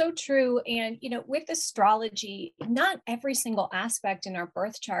 That's so true. And, with astrology, not every single aspect in our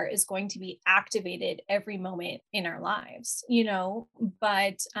birth chart is going to be activated every moment in our lives,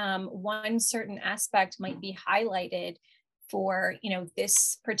 but one certain aspect might be highlighted for,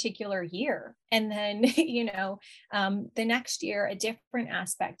 this particular year. And then, the next year, a different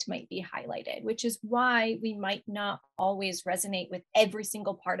aspect might be highlighted, which is why we might not always resonate with every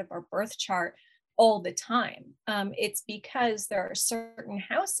single part of our birth chart all the time. It's because there are certain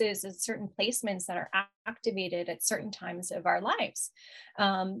houses and certain placements that are activated at certain times of our lives,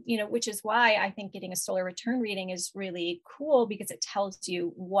 which is why I think getting a solar return reading is really cool, because it tells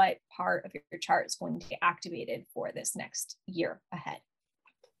you what part of your chart is going to be activated for this next year ahead.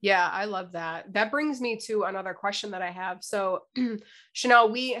 Yeah, I love that. That brings me to another question that I have. So,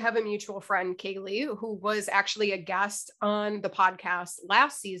 Chanel, we have a mutual friend, Kaylee, who was actually a guest on the podcast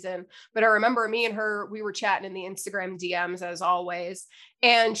last season. But I remember me and her, we were chatting in the Instagram DMs as always.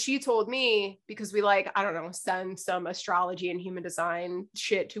 And she told me, because we send some astrology and human design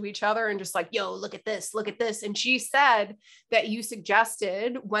shit to each other and just like, yo, look at this, look at this. And she said that you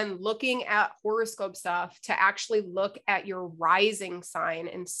suggested when looking at horoscope stuff to actually look at your rising sign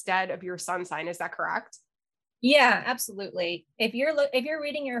instead of your sun sign. Is that correct? Yeah, absolutely. If you're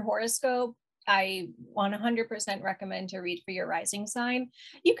reading your horoscope, I 100% recommend to read for your rising sign.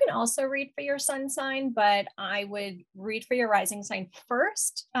 You can also read for your sun sign, but I would read for your rising sign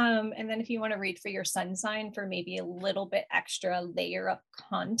first. And then if you want to read for your sun sign for maybe a little bit extra layer of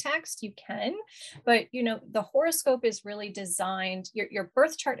context, you can. But, the horoscope is really designed, your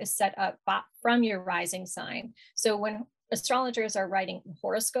birth chart is set up from your rising sign. So when astrologers are writing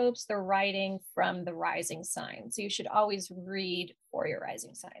horoscopes, they're writing from the rising sign. So you should always read for your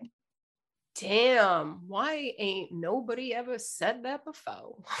rising sign. Damn, why ain't nobody ever said that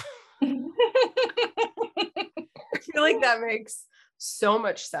before? I feel like that makes so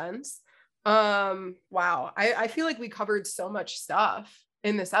much sense. Wow. I feel like we covered so much stuff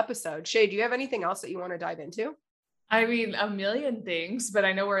in this episode. Shay, do you have anything else that you want to dive into? I mean, a million things, but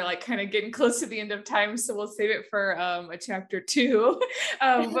I know we're like kind of getting close to the end of time, so we'll save it for a chapter 2.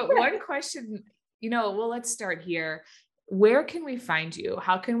 But one question, let's start here. Where can we find you?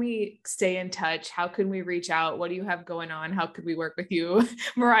 How can we stay in touch? How can we reach out? What do you have going on? How could we work with you?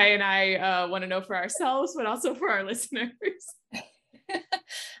 Mariah and I want to know for ourselves, but also for our listeners.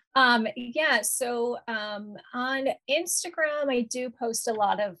 So on Instagram, I do post a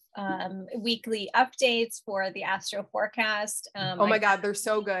lot of weekly updates for the astro forecast. Oh my God, they're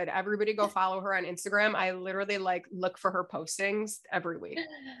so good. Everybody go follow her on Instagram. I literally look for her postings every week.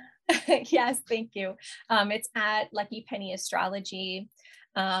 Yes, thank you. It's at Lucky Penny Astrology.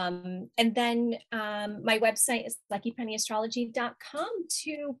 And then my website is luckypennyastrology.com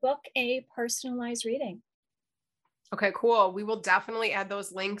to book a personalized reading. Okay, cool. We will definitely add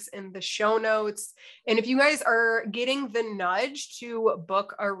those links in the show notes. And if you guys are getting the nudge to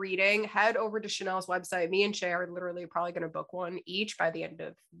book a reading, head over to Chanel's website. Me and Shay are literally probably going to book one each by the end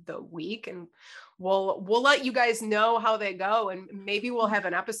of the week. And we'll let you guys know how they go. And maybe we'll have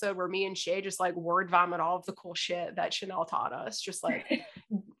an episode where me and Shay just like word vomit all of the cool shit that Chanel taught us, just like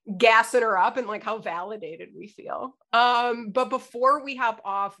gassing her up and like how validated we feel. But before we hop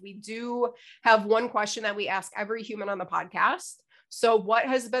off, we do have one question that we ask every human on the podcast. So what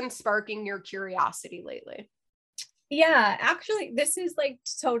has been sparking your curiosity lately? Yeah, actually, this is like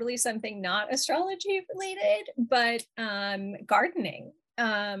totally something not astrology related, but gardening.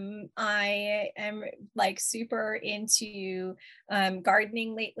 I am like super into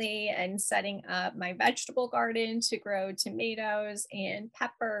gardening lately and setting up my vegetable garden to grow tomatoes and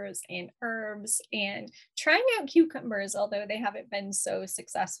peppers and herbs and trying out cucumbers, although they haven't been so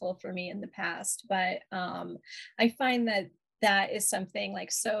successful for me in the past. But I find that is something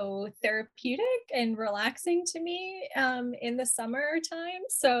like so therapeutic and relaxing to me in the summertime.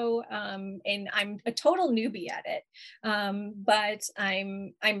 So, and I'm a total newbie at it, but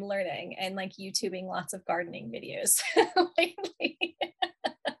I'm learning and like YouTubing lots of gardening videos lately.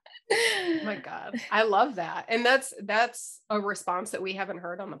 Oh my God. I love that. And that's a response that we haven't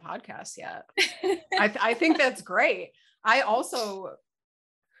heard on the podcast yet. I think that's great.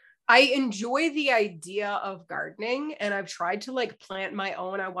 I enjoy the idea of gardening, and I've tried to like plant my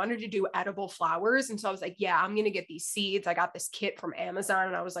own. I wanted to do edible flowers. And so I was like, yeah, I'm going to get these seeds. I got this kit from Amazon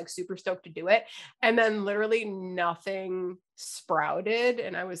and I was like super stoked to do it. And then literally nothing sprouted.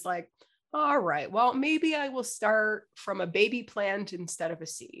 And I was like, all right, well, maybe I will start from a baby plant instead of a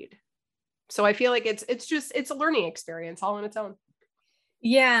seed. So I feel like it's a learning experience all on its own.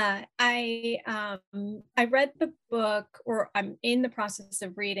 Yeah, I read the book, or I'm in the process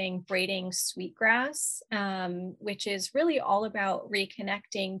of reading Braiding Sweetgrass, which is really all about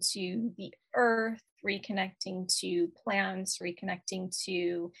reconnecting to the earth, reconnecting to plants, reconnecting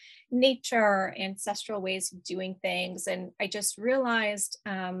to nature, ancestral ways of doing things. And I just realized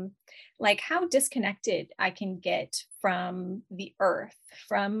like how disconnected I can get from the earth,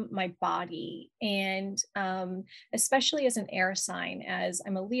 from my body. And especially as an air sign, as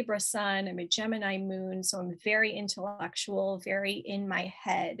I'm a Libra sun, I'm a Gemini moon, so I'm very intellectual, very in my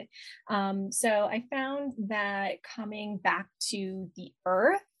head. So I found that coming back to the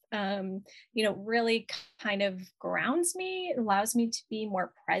earth, really kind of grounds me, allows me to be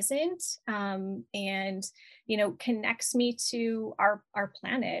more present, and, connects me to our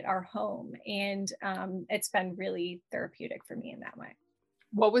planet, our home. And it's been really therapeutic for me in that way.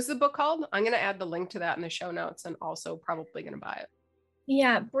 What was the book called? I'm going to add the link to that in the show notes and also probably going to buy it.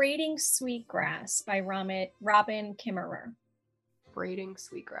 Yeah, Braiding Sweetgrass by Robin Kimmerer. Braiding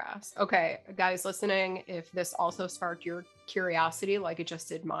Sweetgrass. Okay, guys listening, if this also sparked your curiosity like it just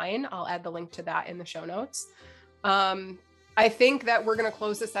did mine, I'll add the link to that in the show notes. I think that we're going to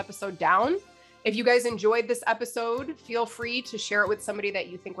close this episode down. If you guys enjoyed this episode, feel free to share it with somebody that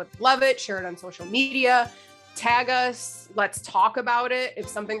you think would love it. Share it on social media. Tag us. Let's talk about it. If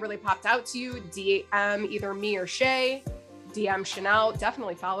something really popped out to you, DM either me or Shay. DM Chanel.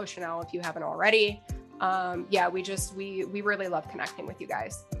 Definitely follow Chanel if you haven't already. We really love connecting with you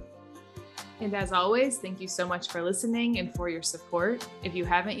guys. And as always, thank you so much for listening and for your support. If you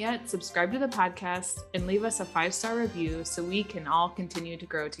haven't yet, subscribe to the podcast and leave us a 5-star review so we can all continue to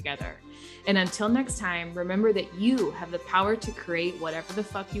grow together. And until next time, remember that you have the power to create whatever the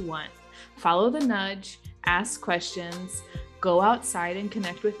fuck you want. Follow the nudge, ask questions, go outside and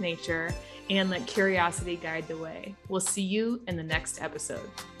connect with nature, and let curiosity guide the way. We'll see you in the next episode.